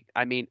great.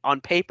 I mean,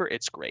 on paper,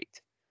 it's great.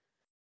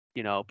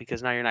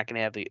 Because now you're not going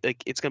to have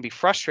it's going to be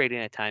frustrating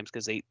at times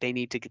because they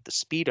need to get the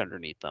speed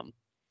underneath them.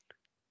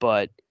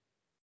 But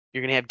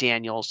you're going to have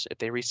Daniels, if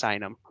they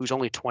re-sign him, who's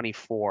only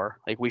 24.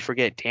 Like, we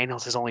forget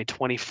Daniels is only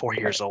 24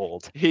 years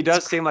old. He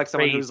does seem like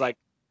someone who's like,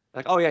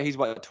 oh yeah, he's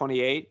what,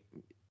 28?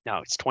 No,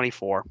 it's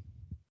 24.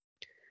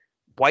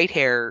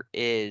 Whitehair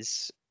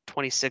is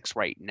 26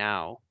 right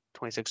now.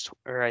 26,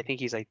 or I think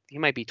he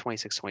might be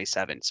 26,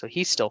 27. So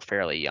he's still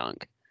fairly young.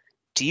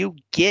 Do you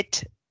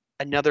get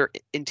another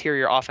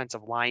interior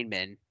offensive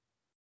lineman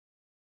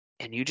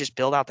and you just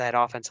build out that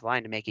offensive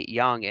line to make it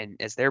young, and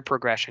as their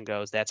progression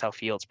goes, that's how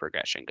Fields'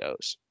 progression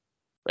goes?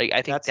 Like,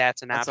 I think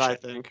that's an option.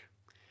 That's what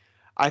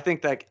I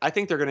think. I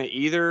think they're going to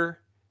either,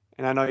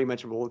 and I know you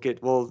mentioned we'll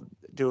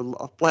have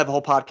a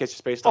whole podcast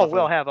just based off.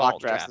 We'll have all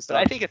drafts and stuff.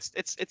 But I think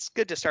it's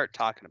good to start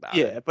talking about.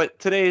 Yeah, but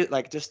today,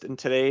 like just in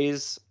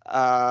today's,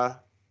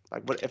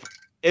 like what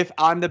if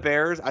I'm the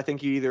Bears, I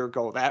think you either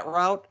go that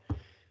route,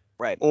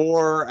 right,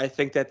 or I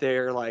think that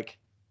they're like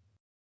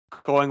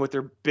going with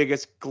their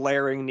biggest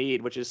glaring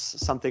need, which is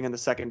something in the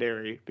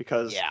secondary,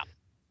 because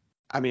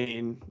I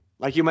mean,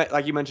 like you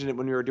mentioned it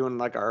when we were doing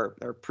like our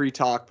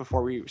pre-talk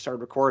before we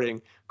started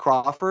recording,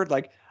 Crawford,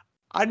 like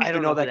I didn't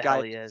even know that guy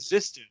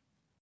existed.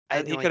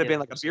 He could have been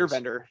like a beer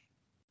vendor.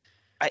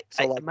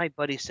 My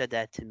buddy said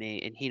that to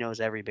me, and he knows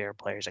every Bear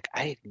player. He's like,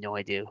 I have no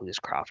idea who this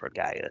Crawford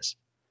guy is.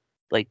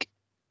 Like,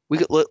 we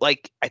could look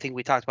like, I think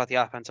we talked about the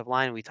offensive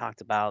line, we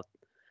talked about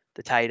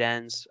the tight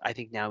ends. I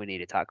think now we need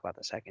to talk about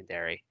the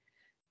secondary.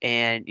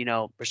 And,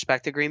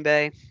 respect to Green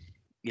Bay,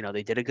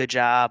 they did a good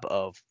job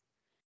of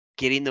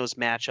getting those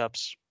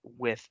matchups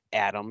with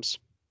Adams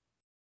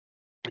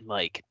and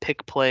like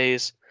pick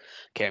plays.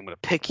 Okay, I'm going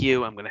to pick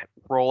you. I'm going to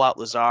roll out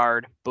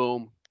Lazard.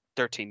 Boom,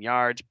 13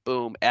 yards.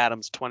 Boom,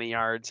 Adams, 20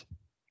 yards.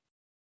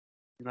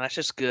 That's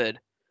just good.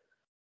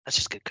 That's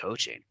just good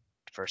coaching,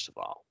 first of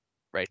all,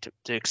 right?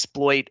 To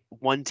exploit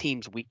one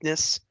team's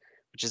weakness,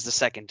 which is the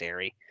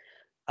secondary.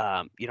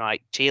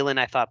 Jalen,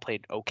 I thought,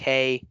 played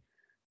okay.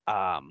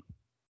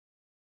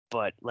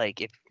 But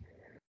like if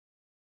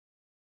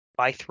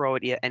I throw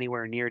it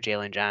anywhere near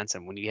Jalen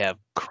Johnson when you have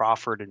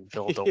Crawford and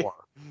Vildor,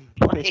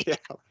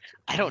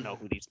 I don't know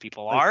who these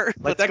people are.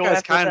 Like that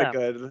guy's kind of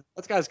good.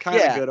 That guy's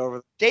kind of good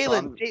over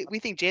Jalen. We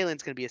think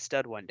Jalen's going to be a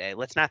stud one day.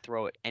 Let's not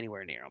throw it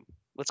anywhere near him.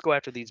 Let's go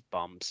after these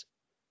bums.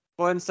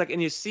 Well, and it's like,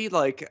 and you see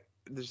like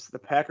the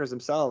Packers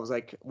themselves,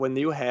 like when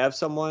you have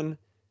someone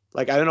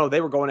like, I don't know,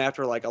 they were going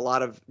after like a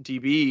lot of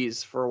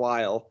DBs for a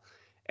while.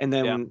 And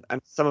then Yeah.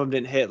 and some of them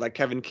didn't hit. Like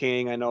Kevin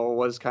King, I know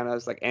was kind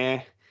of like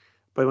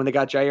but when they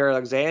got Jair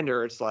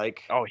Alexander, it's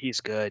like Oh,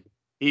 he's good.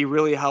 he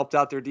really helped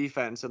out their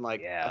defense and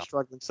like Yeah. a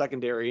struggling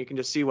secondary. You can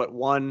just see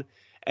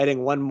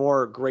adding one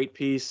more great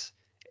piece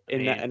in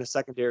mean, a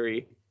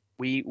secondary.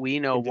 We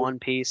know can do. one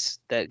piece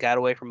that got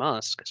away from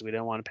us because we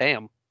didn't want to pay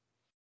him.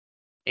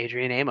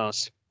 Adrian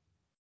Amos.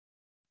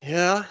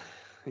 Yeah.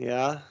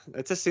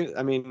 It just seems.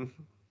 I mean,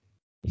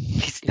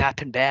 He's not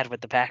been bad with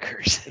the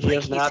Packers. He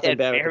has not been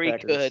bad with the very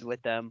Packers. good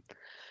with them.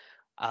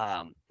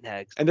 And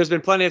there's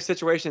been plenty of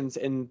situations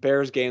in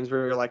Bears games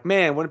where you're like,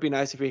 man, wouldn't it be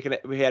nice if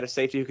we had a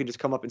safety who could just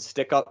come up and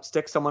stick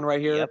someone right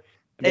here Yep.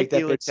 and make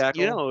that big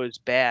tackle. You know, it was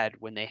bad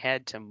when they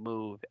had to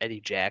move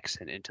Eddie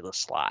Jackson into the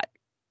slot.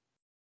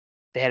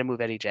 They had to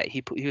move Eddie Jackson.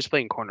 He was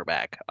playing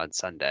cornerback on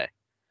Sunday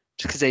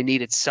just because they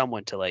needed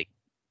someone to like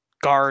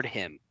guard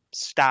him,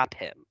 stop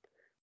him.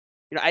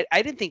 You know,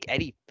 I didn't think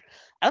Eddie.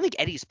 I don't think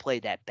Eddie's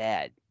played that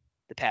bad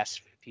the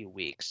past few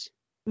weeks.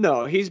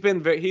 No, he's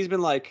been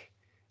like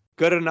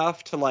good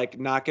enough to like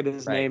not get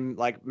his Right. name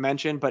like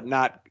mentioned, but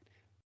not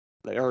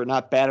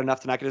bad enough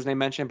to not get his name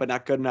mentioned, but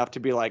not good enough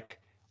to be like,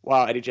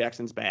 wow, Eddie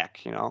Jackson's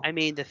back. You know. I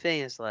mean, the thing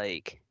is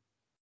like,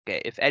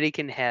 okay, if Eddie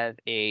can have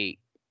a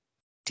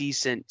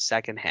decent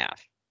second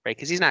half, right?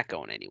 Because he's not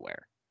going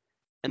anywhere,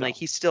 and No. like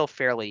he's still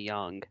fairly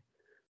young.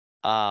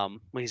 Well,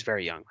 he's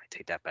very young. I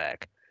take that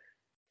back.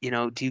 You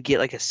know, do you get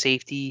like a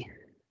safety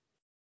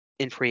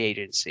in free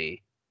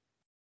agency,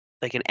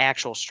 like an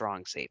actual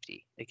strong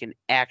safety,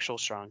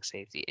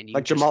 and you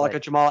Like just, like a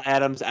Jamal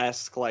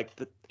Adams-esque, like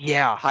the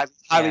yeah, highly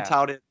yeah.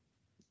 touted.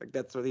 Like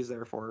that's what he's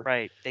there for.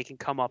 Right? They can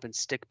come up and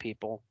stick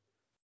people,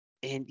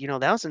 and you know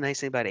that was the nice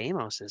thing about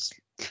Amos is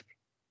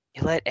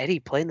you let Eddie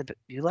play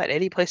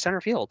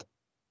center field,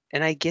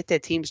 and I get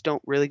that teams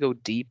don't really go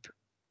deep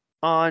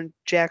on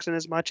Jackson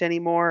as much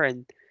anymore,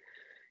 and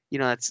you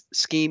know that's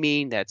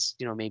scheming. That's,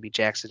 you know, maybe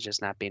Jackson's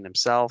just not being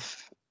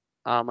himself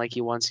like he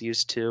once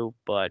used to,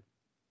 but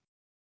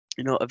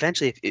you know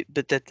eventually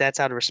that's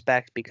out of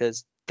respect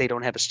because they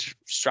don't have a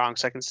strong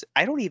second.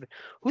 I don't even,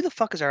 who the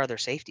fuck is our other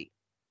safety?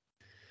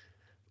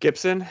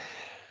 Gibson,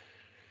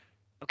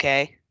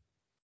 Okay,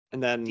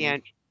 and then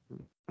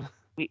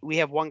we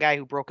have one guy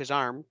who broke his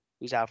arm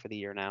who's out for the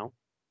year now.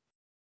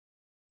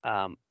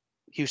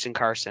 Houston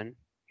Carson,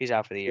 he's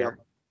out for the year.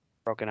 Yep.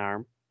 Broken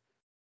arm.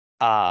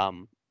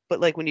 But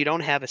like when you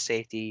don't have a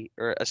safety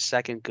or a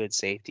second good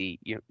safety,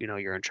 you know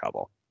you're in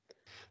trouble.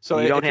 So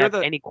when you don't if have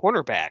you're any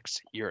cornerbacks,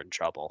 you're in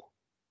trouble.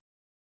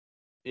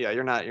 Yeah,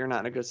 you're not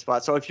in a good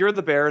spot. So if you're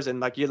the Bears and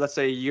like let's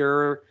say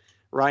you're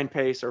Ryan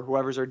Pace or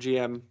whoever's our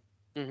GM,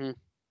 Mm-hmm.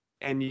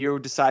 and you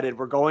decided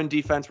we're going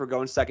defense, we're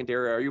going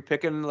secondary, are you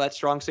picking that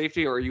strong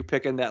safety or are you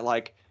picking that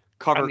like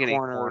cover I'm getting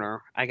corner? a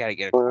corner. I gotta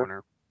get a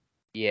corner.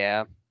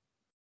 Yeah.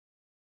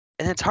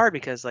 And it's hard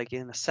because like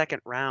in the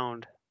second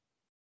round,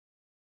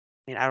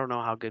 I mean, I don't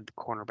know how good the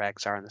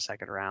cornerbacks are in the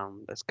second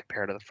round as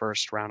compared to the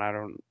first round. I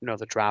don't know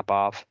the drop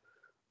off.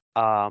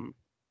 I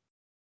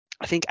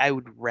think I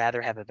would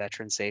rather have a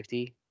veteran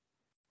safety,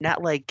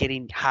 not like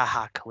getting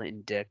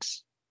Clinton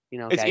Dix. You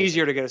know, It's guys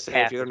easier to get a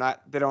safety. half-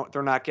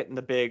 They're not getting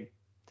the big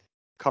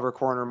cover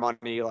corner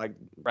money like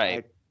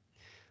Right.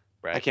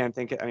 I can't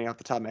think of any off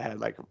the top of my head.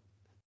 Like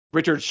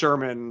Richard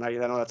Sherman, like,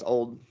 I know that's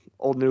old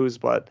news,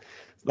 but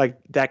like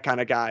that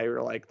kind of guy,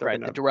 or like they're Right,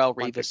 gonna the Darrell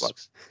want big Revis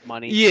bucks.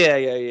 money.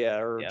 Yeah,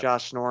 or Yep.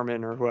 Josh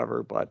Norman or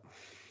whoever. But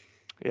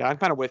yeah, I'm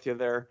kind of with you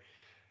there.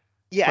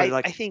 Yeah,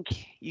 But, I think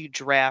you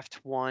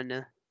draft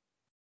one,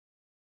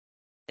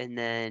 and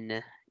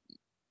then,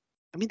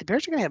 I mean, the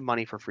Bears are gonna have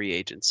money for free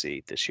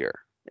agency this year.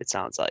 It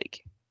sounds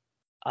like.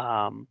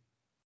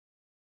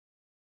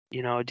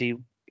 You know, do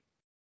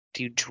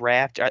you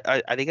draft?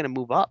 Are they gonna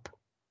move up?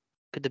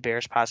 Could the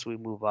Bears possibly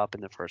move up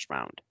in the first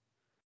round?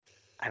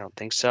 I don't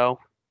think so,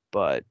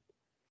 but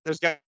there's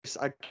guys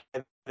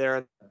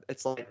there.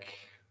 It's like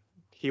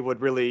he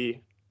would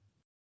really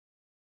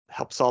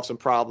help solve some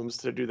problems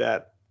to do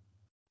that.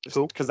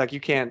 Who? Because like you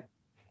can't.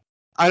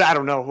 I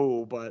don't know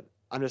who, but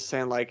I'm just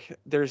saying like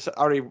there's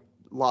already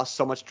lost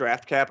so much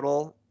draft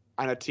capital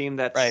on a team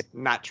that's Right.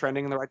 not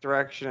trending in the right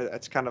direction.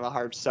 It's kind of a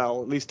hard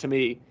sell, at least to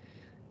me,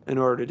 in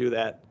order to do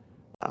that.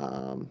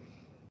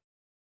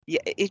 yeah,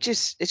 it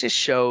just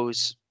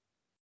shows.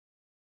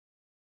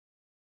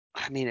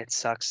 I mean, it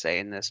sucks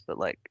saying this, but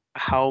like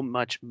how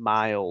much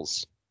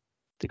miles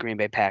the Green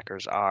Bay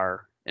Packers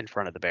are in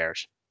front of the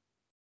Bears.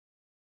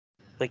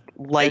 Like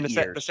light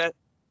years.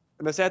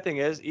 The sad thing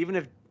is, even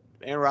if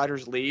Aaron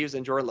Rodgers leaves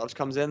and Jordan Love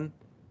comes in,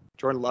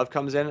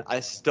 I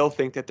still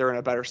think that they're in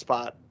a better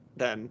spot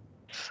than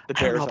the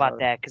Bears I don't know about are.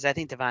 that because I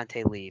think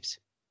Devontae leaves.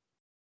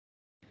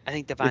 I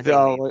think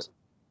Devontae leaves.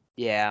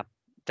 Yeah,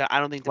 I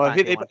don't think. Well,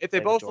 Devontae if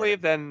they both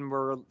leave, then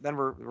we're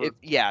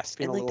yes, and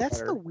feeling a like little that's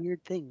better. the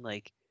weird thing.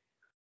 Like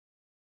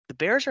the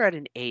Bears are at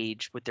an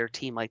age with their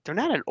team, like they're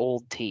not an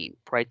old team,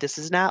 right? This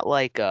is not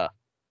like a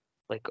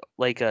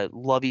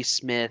Lovie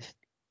Smith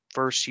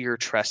first year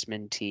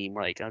Trestman team.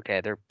 Like,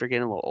 okay, they're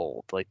getting a little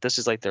old. Like this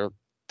is like their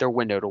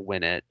window to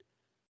win it.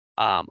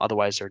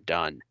 Otherwise they're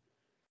done.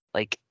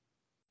 Like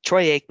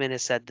Troy Aikman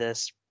has said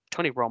this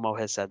Tony Romo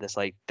has said this,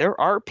 like, there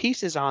are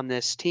pieces on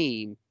this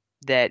team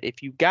that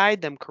if you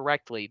guide them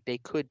correctly, they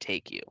could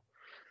take you.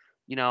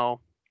 You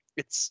know,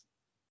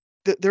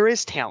 there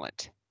is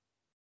talent.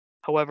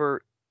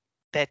 However,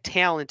 that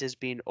talent is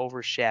being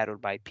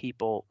overshadowed by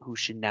people who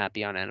should not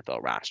be on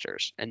NFL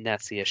rosters, and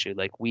that's the issue.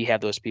 Like, we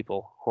have those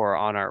people who are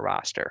on our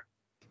roster.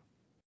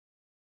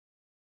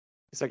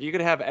 It's like you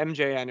could have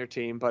MJ on your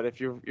team, but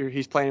if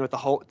he's playing with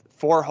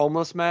four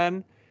homeless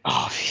men,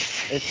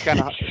 it's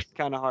kind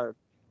of hard.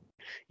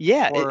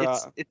 Yeah, or,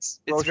 it's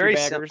grocery very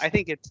baggers. I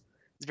think it's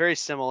very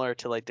similar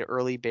to like the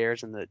early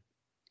Bears in the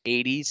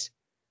 80s,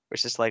 where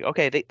it's just like,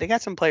 okay, they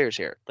got some players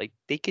here. Like,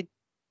 they could,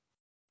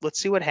 let's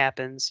see what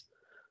happens.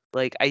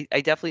 Like, I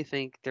definitely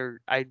think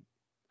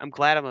I'm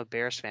glad I'm a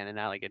Bears fan and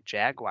not like a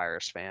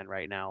Jaguars fan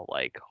right now.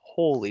 Like,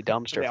 holy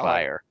dumpster Yeah,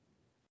 fire.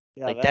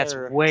 Yeah, Like, that's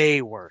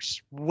way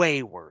worse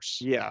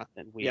Yeah,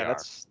 than we are.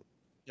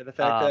 The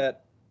fact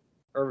that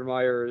Urban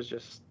Meyer is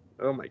just,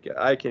 oh my God,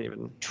 I can't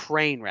even.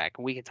 Train wreck,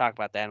 and we can talk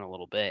about that in a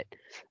little bit.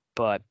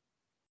 But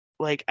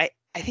like, I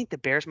think the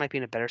Bears might be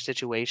in a better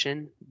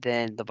situation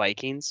than the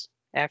Vikings,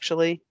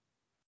 actually.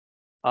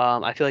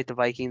 I feel like the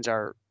Vikings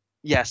are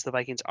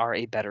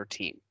a better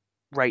team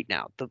right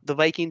now. The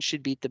Vikings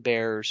should beat the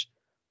Bears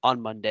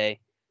on Monday.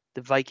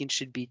 The Vikings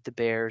should beat the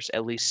Bears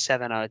at least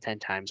 7 out of 10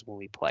 times when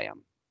we play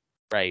them,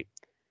 right?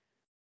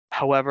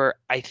 However,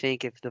 I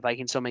think if the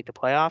Vikings don't make the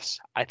playoffs,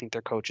 I think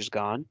their coach is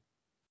gone.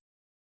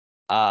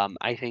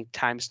 I think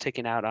time's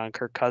ticking out on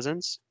Kirk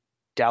Cousins.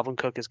 Dalvin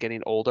Cook is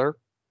getting older.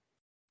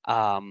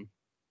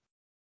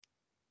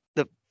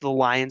 The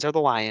Lions are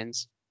the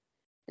Lions.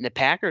 And the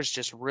Packers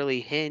just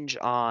really hinge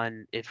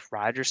on if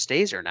Rodgers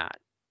stays or not.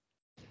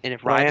 And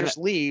if Rodgers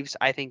leaves,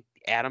 I think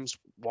Adams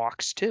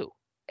walks too.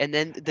 And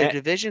then the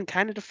division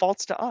kind of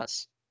defaults to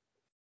us.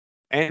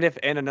 And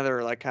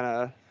another like kind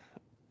of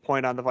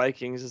point on the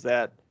Vikings is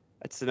that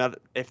it's another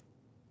if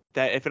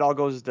it all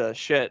goes to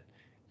shit,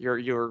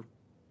 you're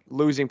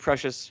losing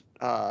precious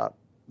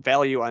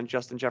value on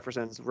Justin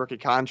Jefferson's rookie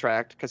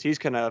contract because he's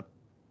gonna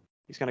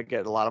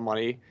get a lot of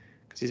money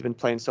because he's been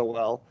playing so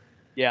well.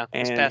 Yeah,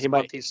 his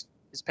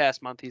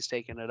past month he's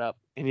taken it up.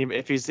 And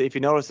if he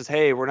notices,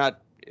 hey, we're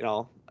not,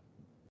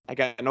 I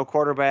got no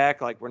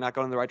quarterback, like we're not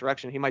going in the right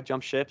direction, he might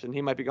jump ships and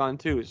he might be gone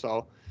too.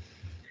 So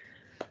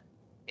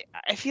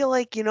I feel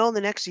like, in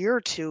the next year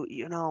or two,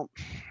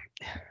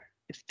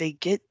 if they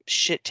get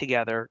shit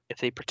together, if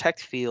they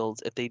protect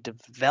Fields, if they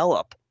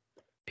develop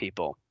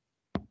people,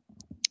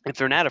 if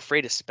they're not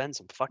afraid to spend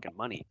some fucking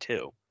money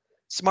too,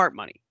 smart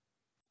money,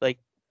 like,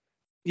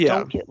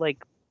 don't get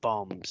like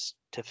bums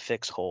to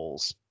fix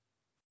holes.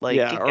 Like,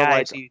 get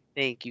guys you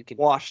think you can,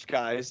 washed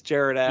guys,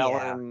 Jared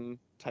Allen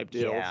type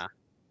deals. Yeah,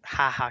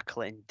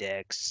 Clinton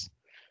Dix.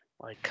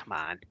 Like, come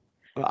on.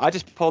 I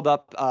just pulled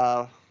up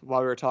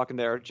while we were talking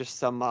there just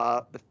some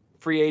the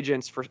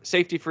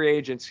safety free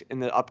agents in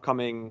the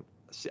upcoming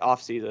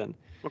off season.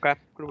 Okay.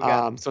 What do we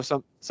got?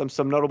 So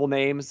some notable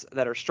names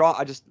that are strong.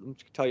 I just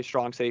tell you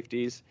strong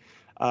safeties.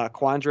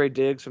 Quandre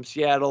Diggs from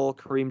Seattle,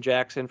 Kareem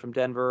Jackson from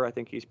Denver. I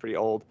think he's pretty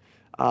old.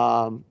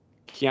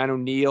 Keanu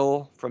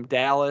Neal from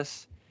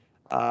Dallas.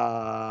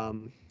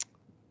 Jabril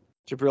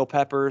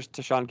Peppers,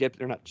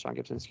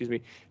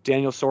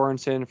 Daniel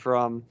Sorensen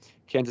from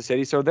Kansas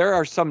City. So there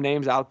are some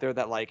names out there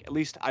that, like, at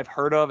least I've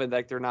heard of, and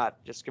like they're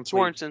not just complete.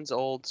 Sorensen's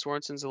old.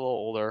 Sorensen's a little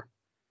older.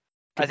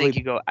 I think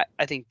Diggs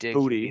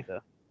booty.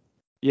 would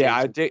be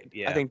I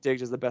think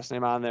Diggs is the best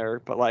name on there.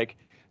 But like,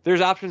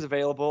 there's options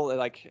available.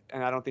 Like,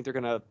 and I don't think they're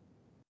gonna,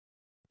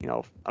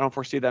 I don't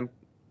foresee them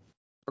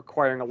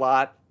requiring a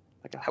lot.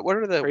 Like, what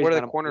are the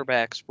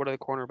cornerbacks? What are the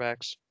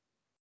cornerbacks?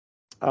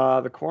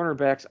 The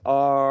cornerbacks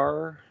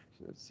are,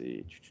 let's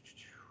see,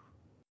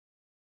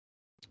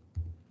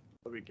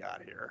 what do we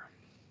got here?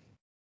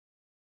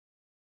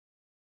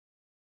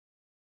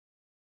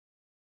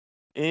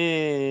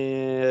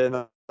 In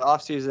the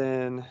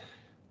offseason,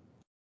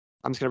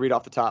 I'm just going to read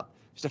off the top.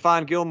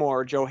 Stephon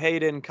Gilmore, Joe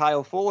Hayden,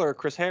 Kyle Fuller,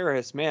 Chris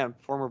Harris,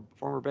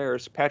 former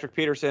Bears, Patrick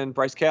Peterson,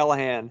 Bryce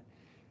Callahan,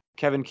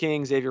 Kevin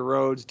King, Xavier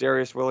Rhodes,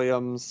 Darius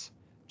Williams,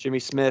 Jimmy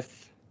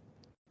Smith,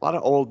 a lot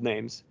of old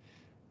names.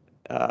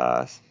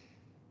 Rashad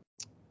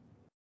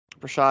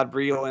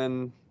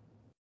Breeland,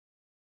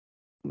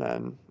 and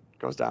then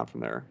goes down from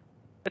there.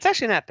 It's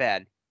actually not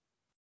bad.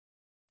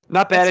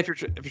 Not bad if you're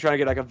trying to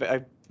get like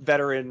a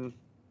veteran.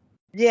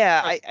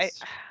 Yeah,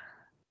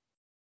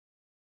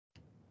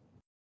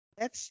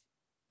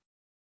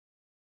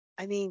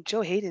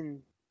 Joe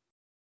Hayden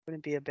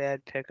wouldn't be a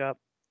bad pickup.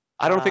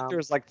 I don't think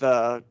there's like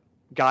the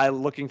guy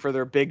looking for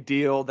their big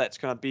deal that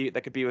could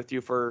be with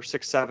you for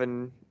 6,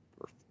 7,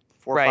 or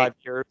 4 or 5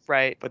 years.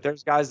 Right. But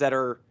there's guys that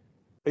are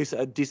at least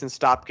a decent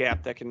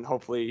stopgap that can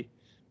hopefully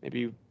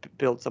maybe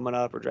build someone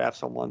up or draft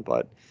someone.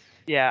 But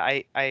yeah,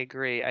 I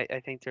agree.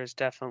 I think there's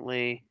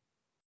definitely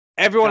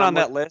everyone on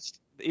that list,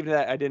 even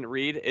that I didn't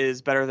read,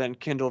 is better than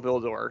Kindle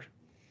Vildor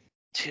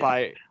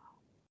by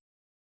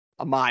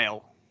a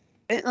mile.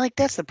 And like,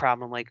 that's the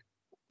problem. Like,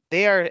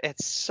 they are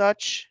at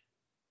such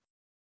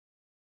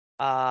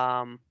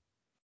and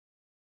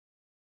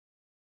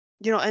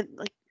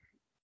like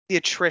the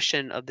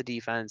attrition of the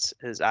defense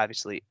has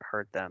obviously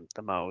hurt them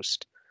the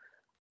most.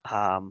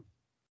 Now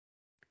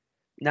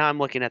I'm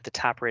looking at the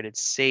top-rated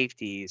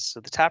safeties.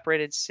 So the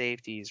top-rated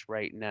safeties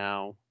right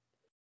now,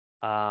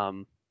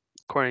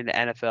 according to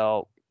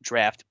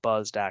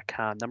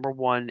NFLDraftBuzz.com, number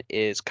 1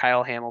 is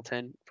Kyle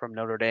Hamilton from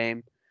Notre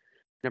Dame.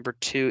 Number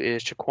 2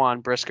 is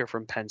Jaquan Brisker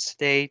from Penn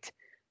State.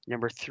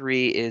 Number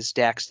 3 is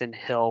Daxton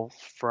Hill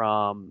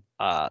from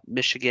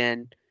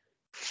Michigan.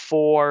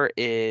 4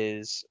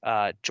 is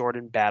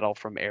Jordan Battle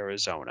from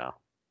Arizona.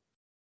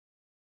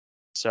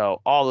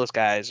 So all those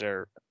guys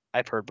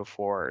I've heard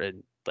before,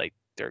 and like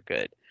they're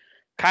good.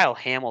 Kyle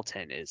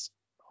Hamilton is,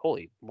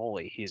 holy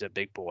moly, he's a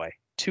big boy.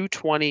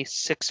 220,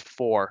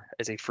 6'4"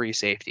 as a free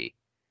safety.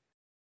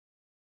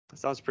 That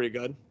sounds pretty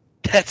good.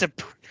 That's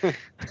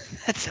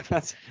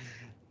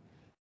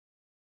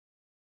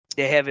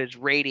They have his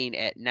rating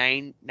at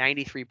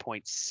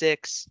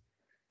 93.6.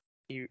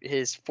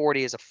 His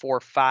 40 is a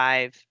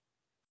 4.5.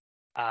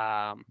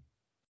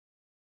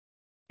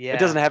 Yeah. It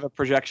doesn't have a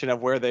projection of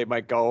where they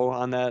might go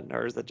on that,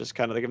 or is that just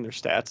kind of they give them their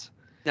stats?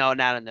 No,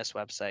 not on this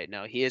website.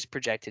 No, he is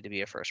projected to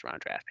be a first-round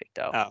draft pick,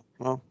 though. Oh,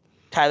 well.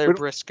 Tyler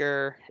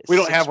Brisker. We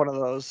don't have one of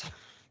those.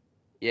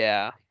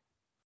 Yeah.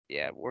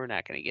 Yeah, we're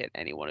not going to get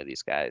any one of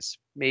these guys.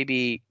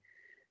 Maybe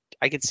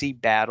I could see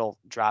Battle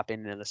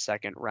dropping in the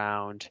second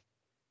round.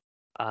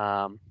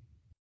 God,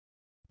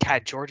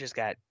 Georgia's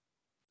got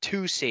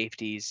 2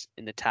 safeties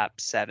in the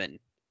top 7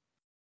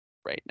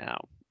 right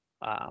now.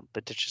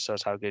 But that just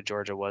shows how good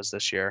Georgia was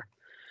this year.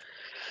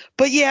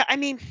 But yeah, I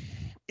mean,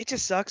 it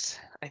just sucks.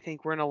 I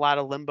think we're in a lot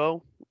of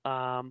limbo.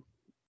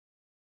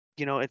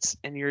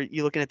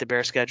 You're looking at the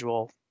Bears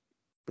schedule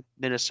with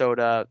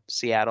Minnesota,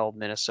 Seattle,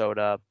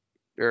 Minnesota,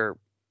 or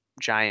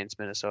Giants,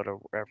 Minnesota,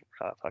 wherever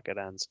the fuck it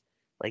ends.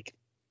 Like,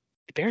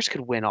 the Bears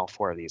could win all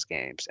 4 of these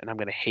games, and I'm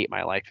going to hate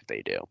my life if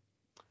they do.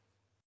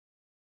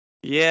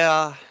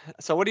 Yeah.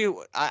 So what do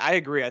you? I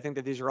agree. I think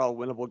that these are all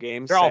winnable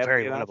games. They're all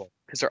very winnable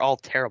because they're all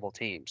terrible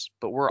teams,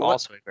 but we're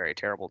also a very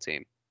terrible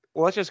team.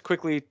 Well, let's just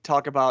quickly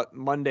talk about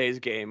Monday's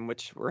game,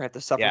 which we're going to have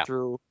to suffer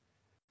through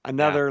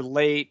another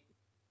late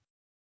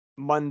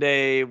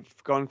Monday,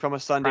 going from a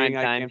Sunday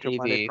night game to a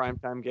Monday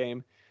primetime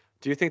game.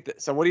 Do you think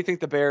that? So what do you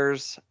think the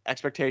Bears'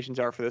 expectations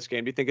are for this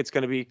game? Do you think it's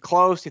going to be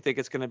close? Do you think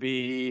it's going to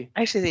be?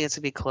 I actually think it's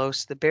going to be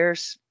close. The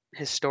Bears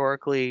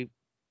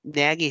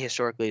Nagy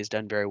historically has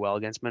done very well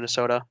against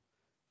Minnesota.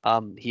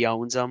 He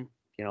owns them.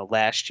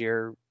 Last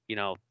year,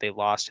 they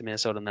lost to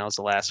Minnesota, and that was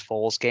the last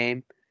Foles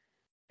game.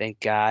 Thank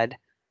God.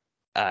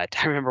 I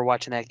remember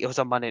watching that. It was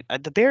on Monday.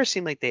 The Bears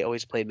seem like they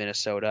always play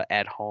Minnesota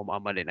at home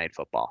on Monday Night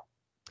Football.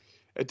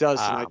 It does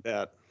seem like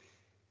that.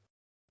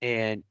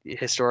 And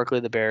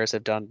historically, the Bears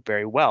have done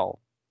very well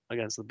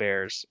against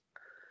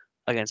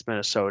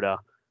Minnesota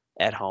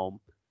at home.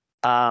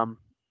 I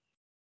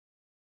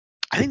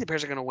think the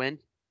Bears are going to win.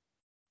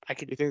 You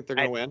think they're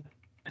going to win?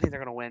 I think they're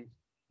going to win.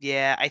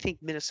 Yeah, I think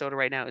Minnesota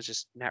right now is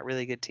just not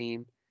really a good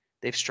team.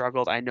 They've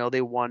struggled. I know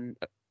they've won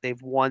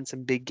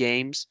some big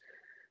games,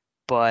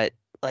 but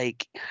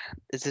like,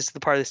 is this the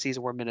part of the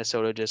season where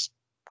Minnesota just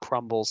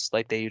crumbles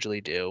like they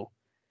usually do?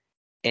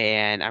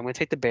 And I'm going to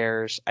take the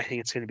Bears. I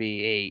think it's going to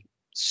be a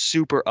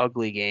super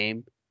ugly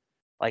game.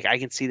 Like, I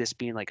can see this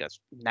being like a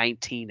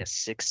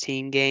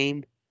 19-16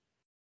 game.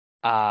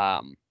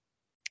 I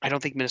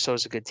don't think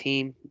Minnesota's a good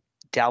team.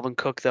 Dalvin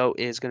Cook, though,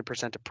 is going to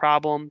present a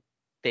problem.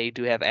 They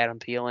do have Adam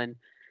Thielen.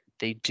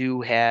 They do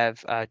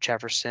have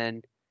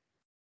Jefferson.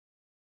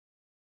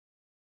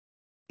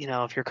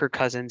 If you're Kirk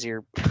Cousins,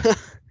 you're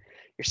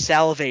you're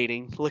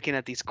salivating looking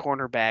at these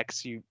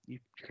cornerbacks you're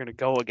going to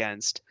go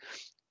against.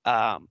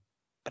 But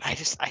I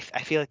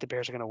feel like the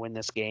Bears are going to win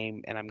this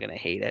game, and I'm going to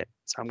hate it.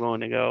 So I'm going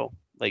to go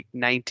like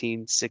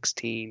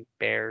 19-16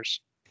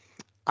 Bears.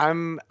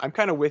 I'm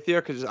kind of with you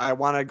because I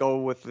want to go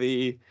with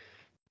the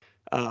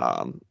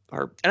I'll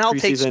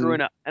take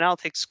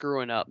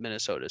screwing up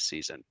Minnesota's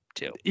season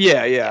too.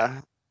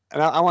 Yeah.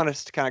 And I want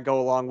us to kind of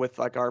go along with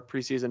like our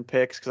preseason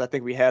picks because I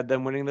think we had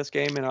them winning this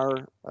game in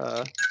our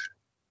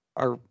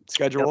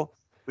schedule. Yep,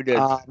 we did.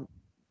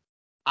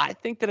 I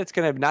think that it's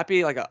going to not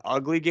be like an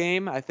ugly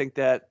game. I think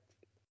the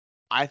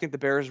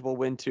Bears will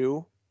win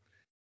too.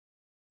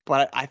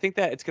 But I think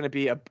that it's going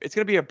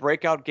to be a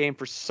breakout game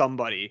for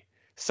somebody.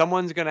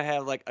 Someone's going to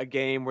have like a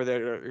game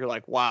where you're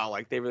like, wow,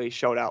 like they really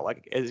showed out.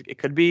 Like it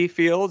could be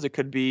Fields, it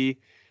could be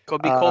Cole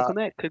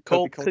Kmet.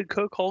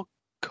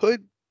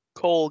 Could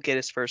Cole get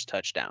his first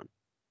touchdown?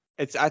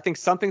 I think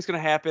something's going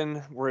to happen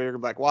where you're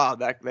like, wow,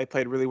 that they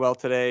played really well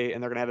today,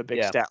 and they're going to have a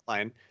big stat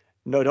line.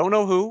 No, don't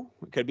know who.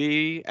 It could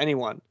be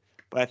anyone,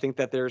 but I think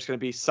that there's going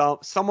to be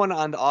someone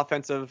on the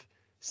offensive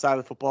side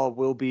of the football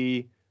will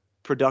be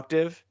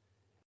productive.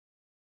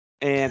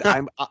 And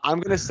I'm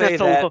going to say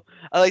that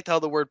I like how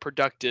the word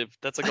productive.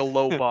 That's like a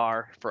low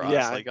bar for us.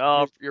 Yeah, like,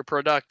 oh, you're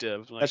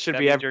productive. Like, that should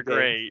be everybody. You're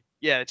great.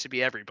 Yeah, it should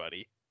be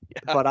everybody.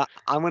 Yeah. But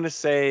I'm going to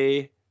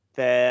say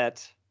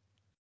that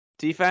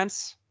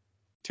defense,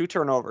 2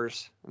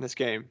 turnovers in this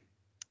game.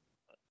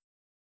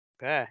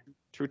 Okay.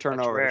 2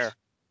 turnovers. That's rare.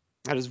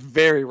 That is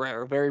very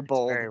rare, very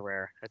bold. It's very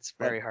rare. That's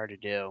very hard to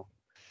do.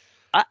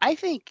 I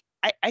think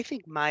I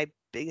think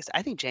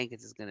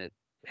Jenkins is gonna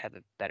have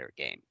a better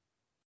game.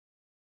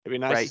 It'd be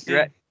nice Right?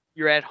 to see.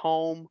 You're at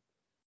home.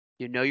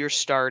 You know you're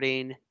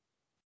starting.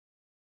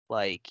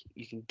 Like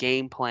you can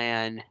game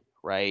plan,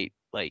 right?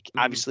 Like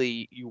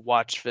obviously you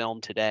watch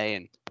film today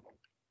and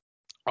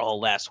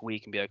last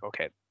week and be like,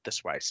 okay, this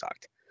is why I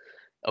sucked.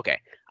 Okay,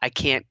 I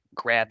can't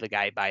grab the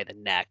guy by the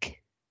neck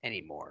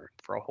anymore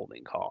for a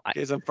holding call.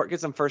 Get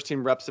some first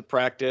team reps at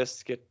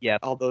practice. Get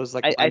all those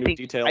like I minute think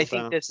details I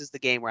think this is the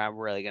game where I'm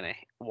really gonna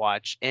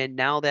watch. And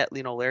now that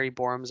Larry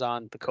Borum's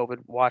on the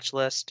COVID watch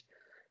list,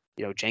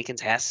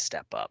 Jenkins has to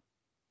step up.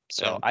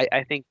 So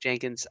I think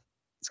Jenkins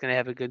is gonna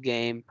have a good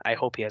game. I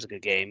hope he has a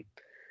good game.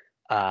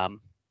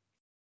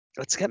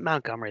 Let's get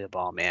Montgomery the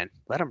ball, man.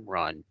 Let him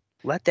run.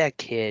 Let that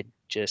kid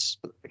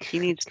he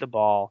needs the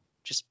ball.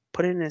 Just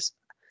put it in his.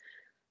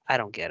 I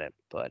don't get it,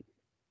 but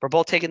we're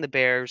both taking the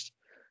Bears.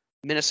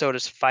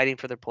 Minnesota's fighting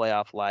for their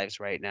playoff lives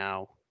right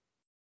now.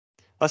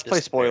 Let's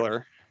play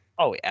spoiler.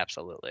 Oh,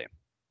 absolutely.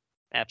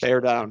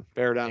 Bear down.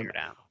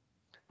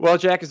 Well,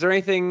 Jack, is there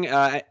anything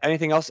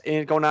else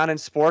going on in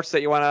sports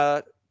that you want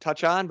to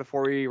touch on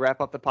before we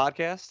wrap up the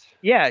podcast?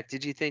 Yeah.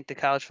 Did you think the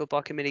college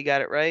football committee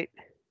got it right?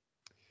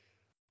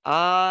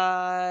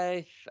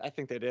 I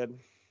think they did.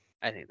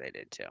 I think they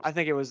did too. I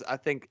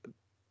think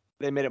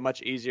they made it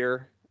much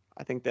easier.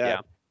 I think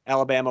that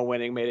Alabama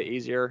winning made it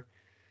easier.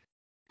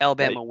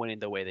 Alabama winning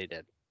the way they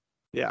did.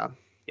 Yeah.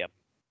 Yep.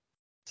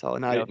 So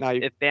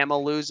if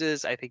Bama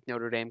loses, I think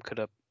Notre Dame could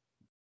have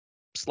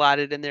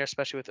slotted in there,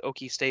 especially with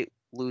Okie State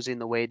losing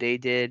the way they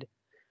did.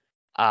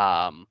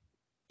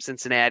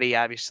 Cincinnati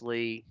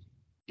obviously,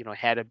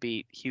 had to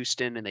beat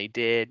Houston, and they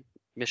did.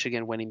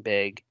 Michigan winning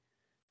big.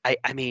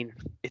 I mean,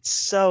 it's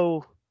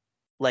so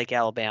like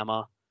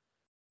Alabama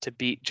to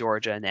beat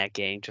Georgia in that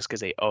game just because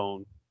they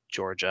own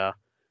Georgia.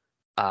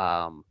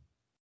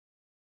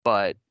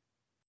 But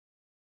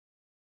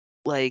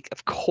like,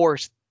 of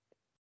course,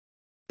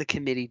 the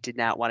committee did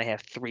not want to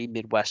have 3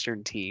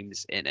 Midwestern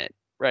teams in it,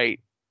 right?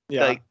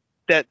 Yeah.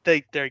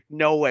 Like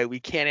no way we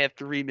can't have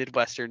 3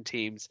 Midwestern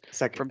teams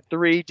from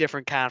 3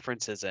 different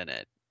conferences in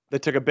it. They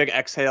took a big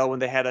exhale when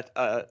they had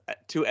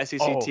 2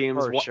 SEC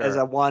teams as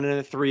a 1 and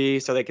a 3,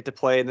 so they get to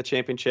play in the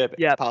championship.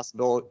 Yeah,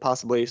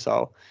 possibly.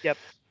 So. Yep,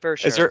 for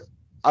sure. Is there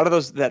out of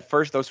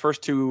those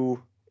first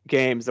 2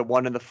 games, the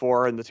 1 and the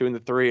 4 and the 2 and the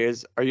 3,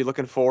 are you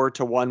looking forward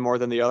to one more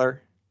than the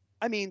other?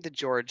 I mean, the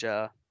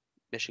Georgia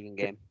Michigan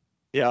game.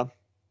 Yeah.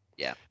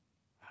 Yeah.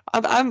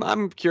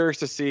 I'm curious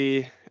to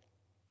see.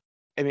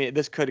 I mean,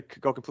 this could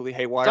go completely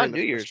haywire. It's on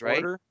New Year's,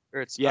 right? Or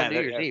it's on New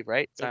Year's Eve,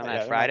 right? It's on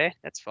that Friday.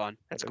 That's fun.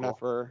 That's cool.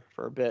 For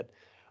a bit.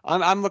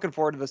 I'm looking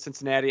forward to the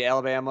Cincinnati,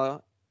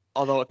 Alabama.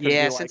 Although it could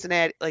be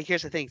Cincinnati. Like,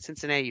 here's the thing,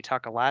 Cincinnati. You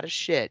talk a lot of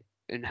shit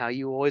and how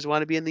you always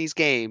want to be in these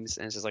games,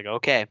 and it's just like,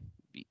 okay,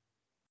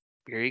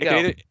 here you go.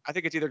 I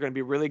think it's either going to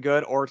be really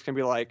good, or it's going to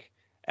be like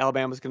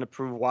Alabama's going to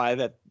prove why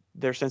that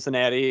they're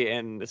Cincinnati,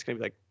 and it's going to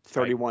be like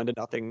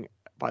 31-0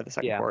 by the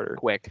second quarter.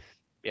 Quick.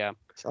 Yeah.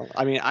 So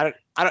I mean, I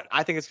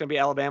think it's going to be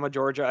Alabama,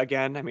 Georgia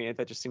again. I mean,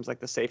 that just seems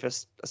like the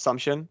safest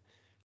assumption.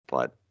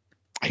 But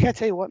I gotta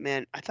tell you what,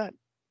 man, I thought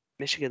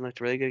Michigan looked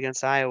really good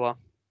against Iowa,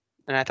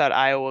 and I thought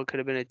Iowa could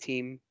have been a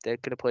team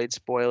that could have played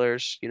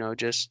spoilers.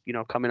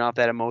 Coming off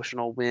that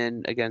emotional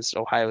win against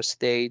Ohio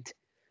State,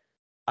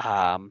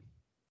 and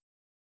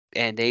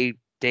they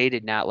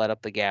did not let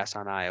up the gas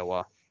on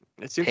Iowa.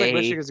 It seems like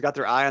Michigan's got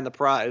their eye on the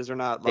prize. They're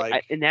not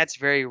like, and that's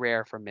very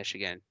rare from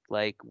Michigan.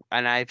 Like,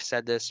 and I've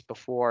said this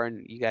before,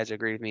 and you guys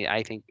agree with me.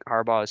 I think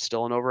Harbaugh is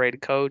still an overrated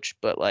coach,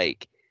 but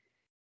like,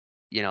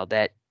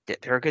 that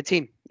they're a good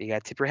team. You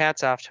got to tip your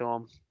hats off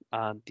to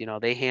them.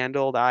 They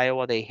handled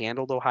Iowa. They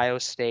handled Ohio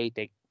State.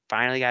 They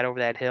finally got over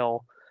that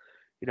hill.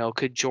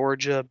 Could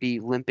Georgia be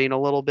limping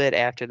a little bit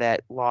after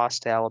that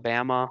loss to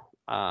Alabama?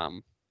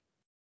 They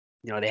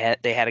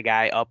had a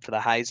guy up for the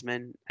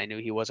Heisman. I knew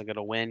he wasn't going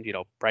to win.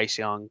 Bryce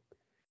Young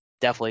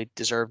definitely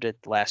deserved it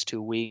the last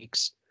 2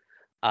 weeks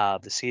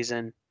of the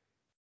season.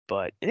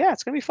 But yeah,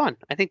 it's going to be fun.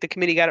 I think the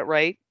committee got it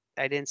right.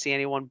 I didn't see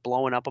anyone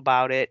blowing up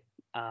about it,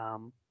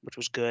 which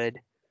was good.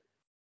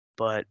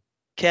 But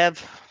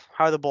Kev,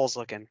 how are the Bulls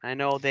looking? I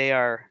know they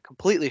are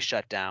completely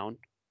shut down.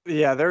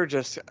 Yeah, they're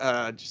just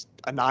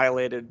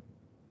annihilated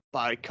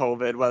by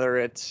COVID, whether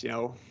it's,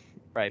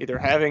 either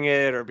having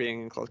it or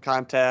being in close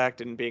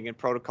contact and being in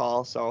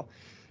protocol. So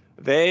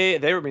they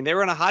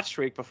were on a hot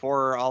streak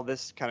before all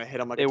this kind of hit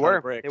them like a ton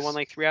of bricks. They won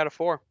like 3 out of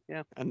 4.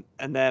 Yeah. And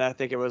then I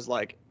think it was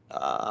like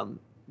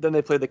then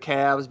they played the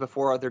Cavs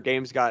before their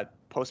games got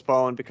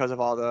postponed because of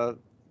all the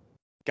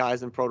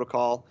guys in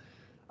protocol.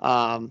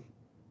 I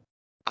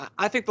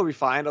think they'll be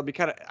fine. It'll be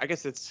kind of, I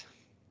guess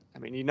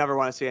you never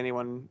want to see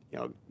anyone,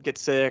 get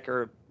sick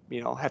or,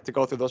 have to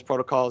go through those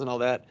protocols and all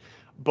that.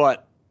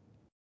 But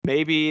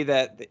maybe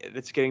that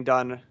it's getting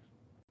done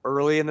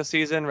early in the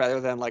season rather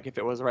than like if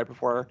it was right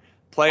before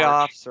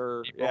playoffs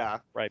or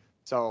right.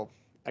 So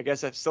I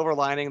guess a silver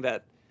lining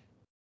that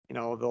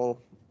they'll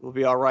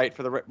be all right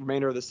for the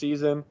remainder of the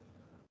season.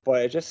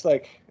 But it's just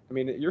like I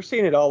mean, you're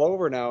seeing it all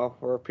over now,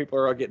 where people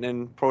are getting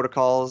in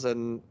protocols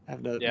and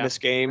having to miss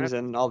games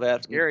and all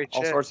that,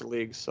 all sorts of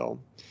leagues.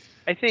 So,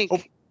 I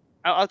think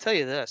I'll tell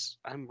you this: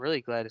 I'm really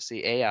glad to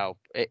see Ao,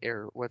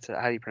 or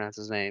how do you pronounce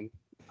his name?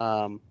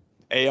 Ao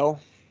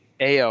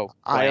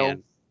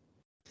playing.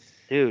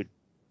 Dude.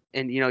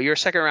 And you're a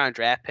second round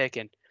draft pick,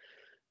 and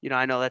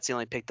I know that's the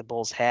only pick the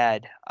Bulls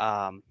had.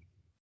 And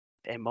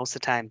most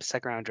of the time,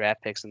 second round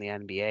draft picks in the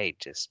NBA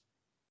just,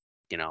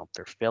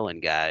 they're filling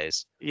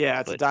guys.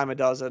 Yeah, it's a dime a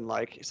dozen.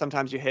 Like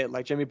sometimes you hit,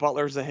 like Jimmy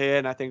Butler's a hit,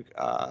 and I think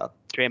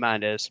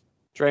Draymond is.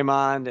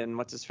 Draymond and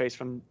what's his face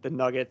from the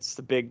Nuggets,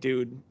 the big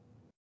dude,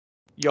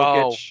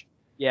 Jokic. Oh,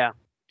 yeah,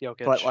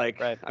 Jokic. But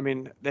right. I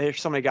mean,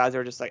 there's so many guys that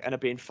are just like end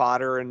up being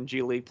fodder and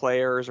G League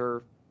players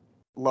or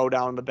low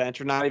down on the bench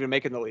or not even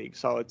making the league.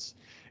 So it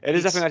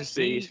is definitely nice to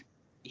see.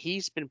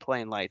 He's been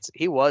playing lights.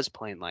 He was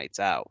playing lights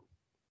out.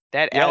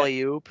 That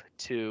alley-oop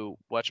to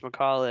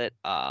whatchamacallit,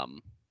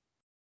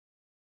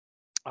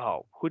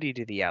 who did he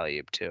do the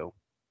alley-oop to?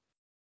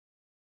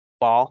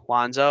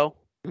 Lonzo?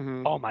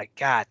 Mm-hmm. Oh my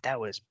God, that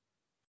was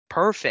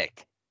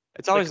perfect.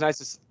 It's always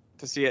nice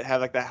to see it have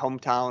like that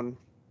hometown.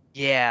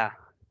 Yeah.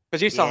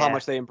 Because you saw how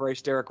much they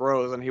embraced Derrick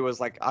Rose, and he was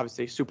like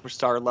obviously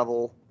superstar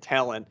level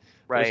talent.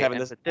 Right.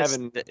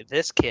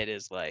 This kid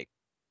is like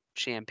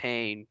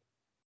Champagne,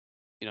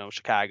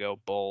 Chicago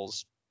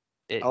Bulls.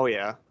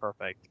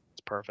 Perfect.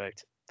 It's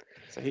perfect.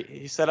 So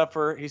he set up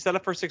for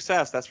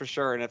success, that's for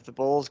sure. And if the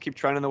Bulls keep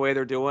trending the way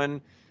they're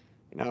doing,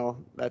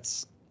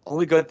 that's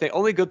only good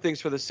things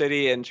for the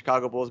city and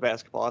Chicago Bulls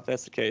basketball if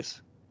that's the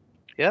case.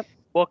 Yep.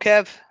 Well,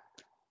 Kev,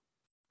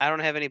 I don't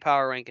have any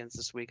power rankings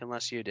this week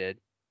unless you did.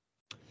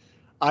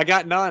 I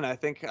got none. I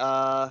think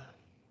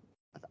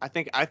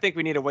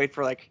we need to wait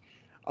for like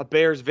a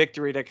Bears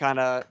victory to kind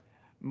of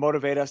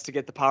motivate us to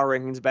get the power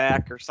rankings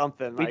back or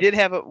something. For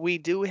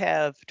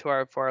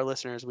our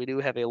listeners, we do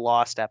have a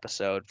lost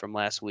episode from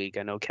last week.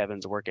 I know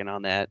Kevin's working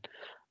on that.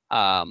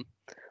 I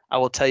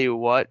will tell you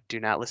what, do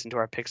not listen to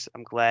our picks.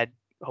 I'm glad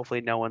hopefully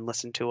no one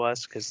listened to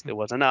us because it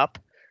wasn't up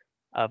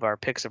of our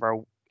picks of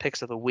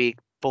the week.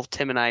 Both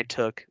Tim and I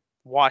took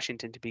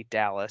Washington to beat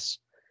Dallas.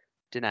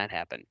 Did not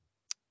happen.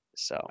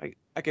 So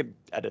I could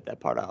edit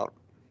that part out.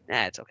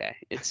 Nah, it's okay.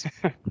 It's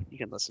you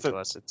can listen to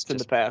us. It's just in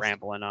the past.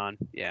 Rambling on.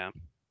 Yeah.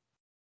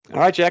 All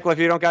right, Jack. Well, if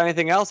you don't got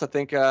anything else, I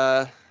think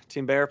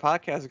Team Bear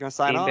podcast is going to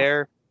sign off. Team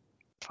Bear,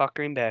 fuck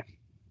Green Bay.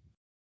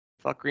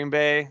 Fuck Green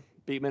Bay.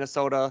 Beat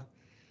Minnesota.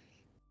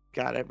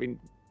 Got it. We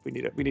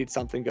need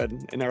something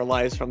good in our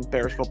lives from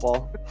Bears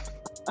football.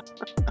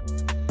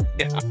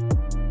 Yeah.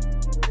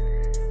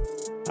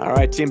 All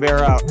right, Team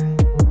Bear out.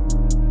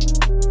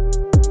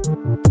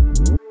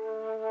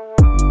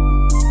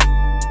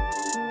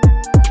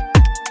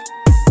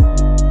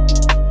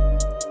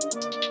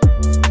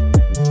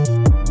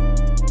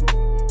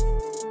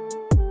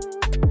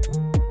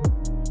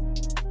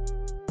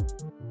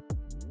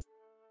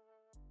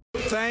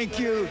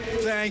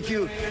 Thank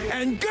you,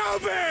 and go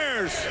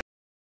Bears!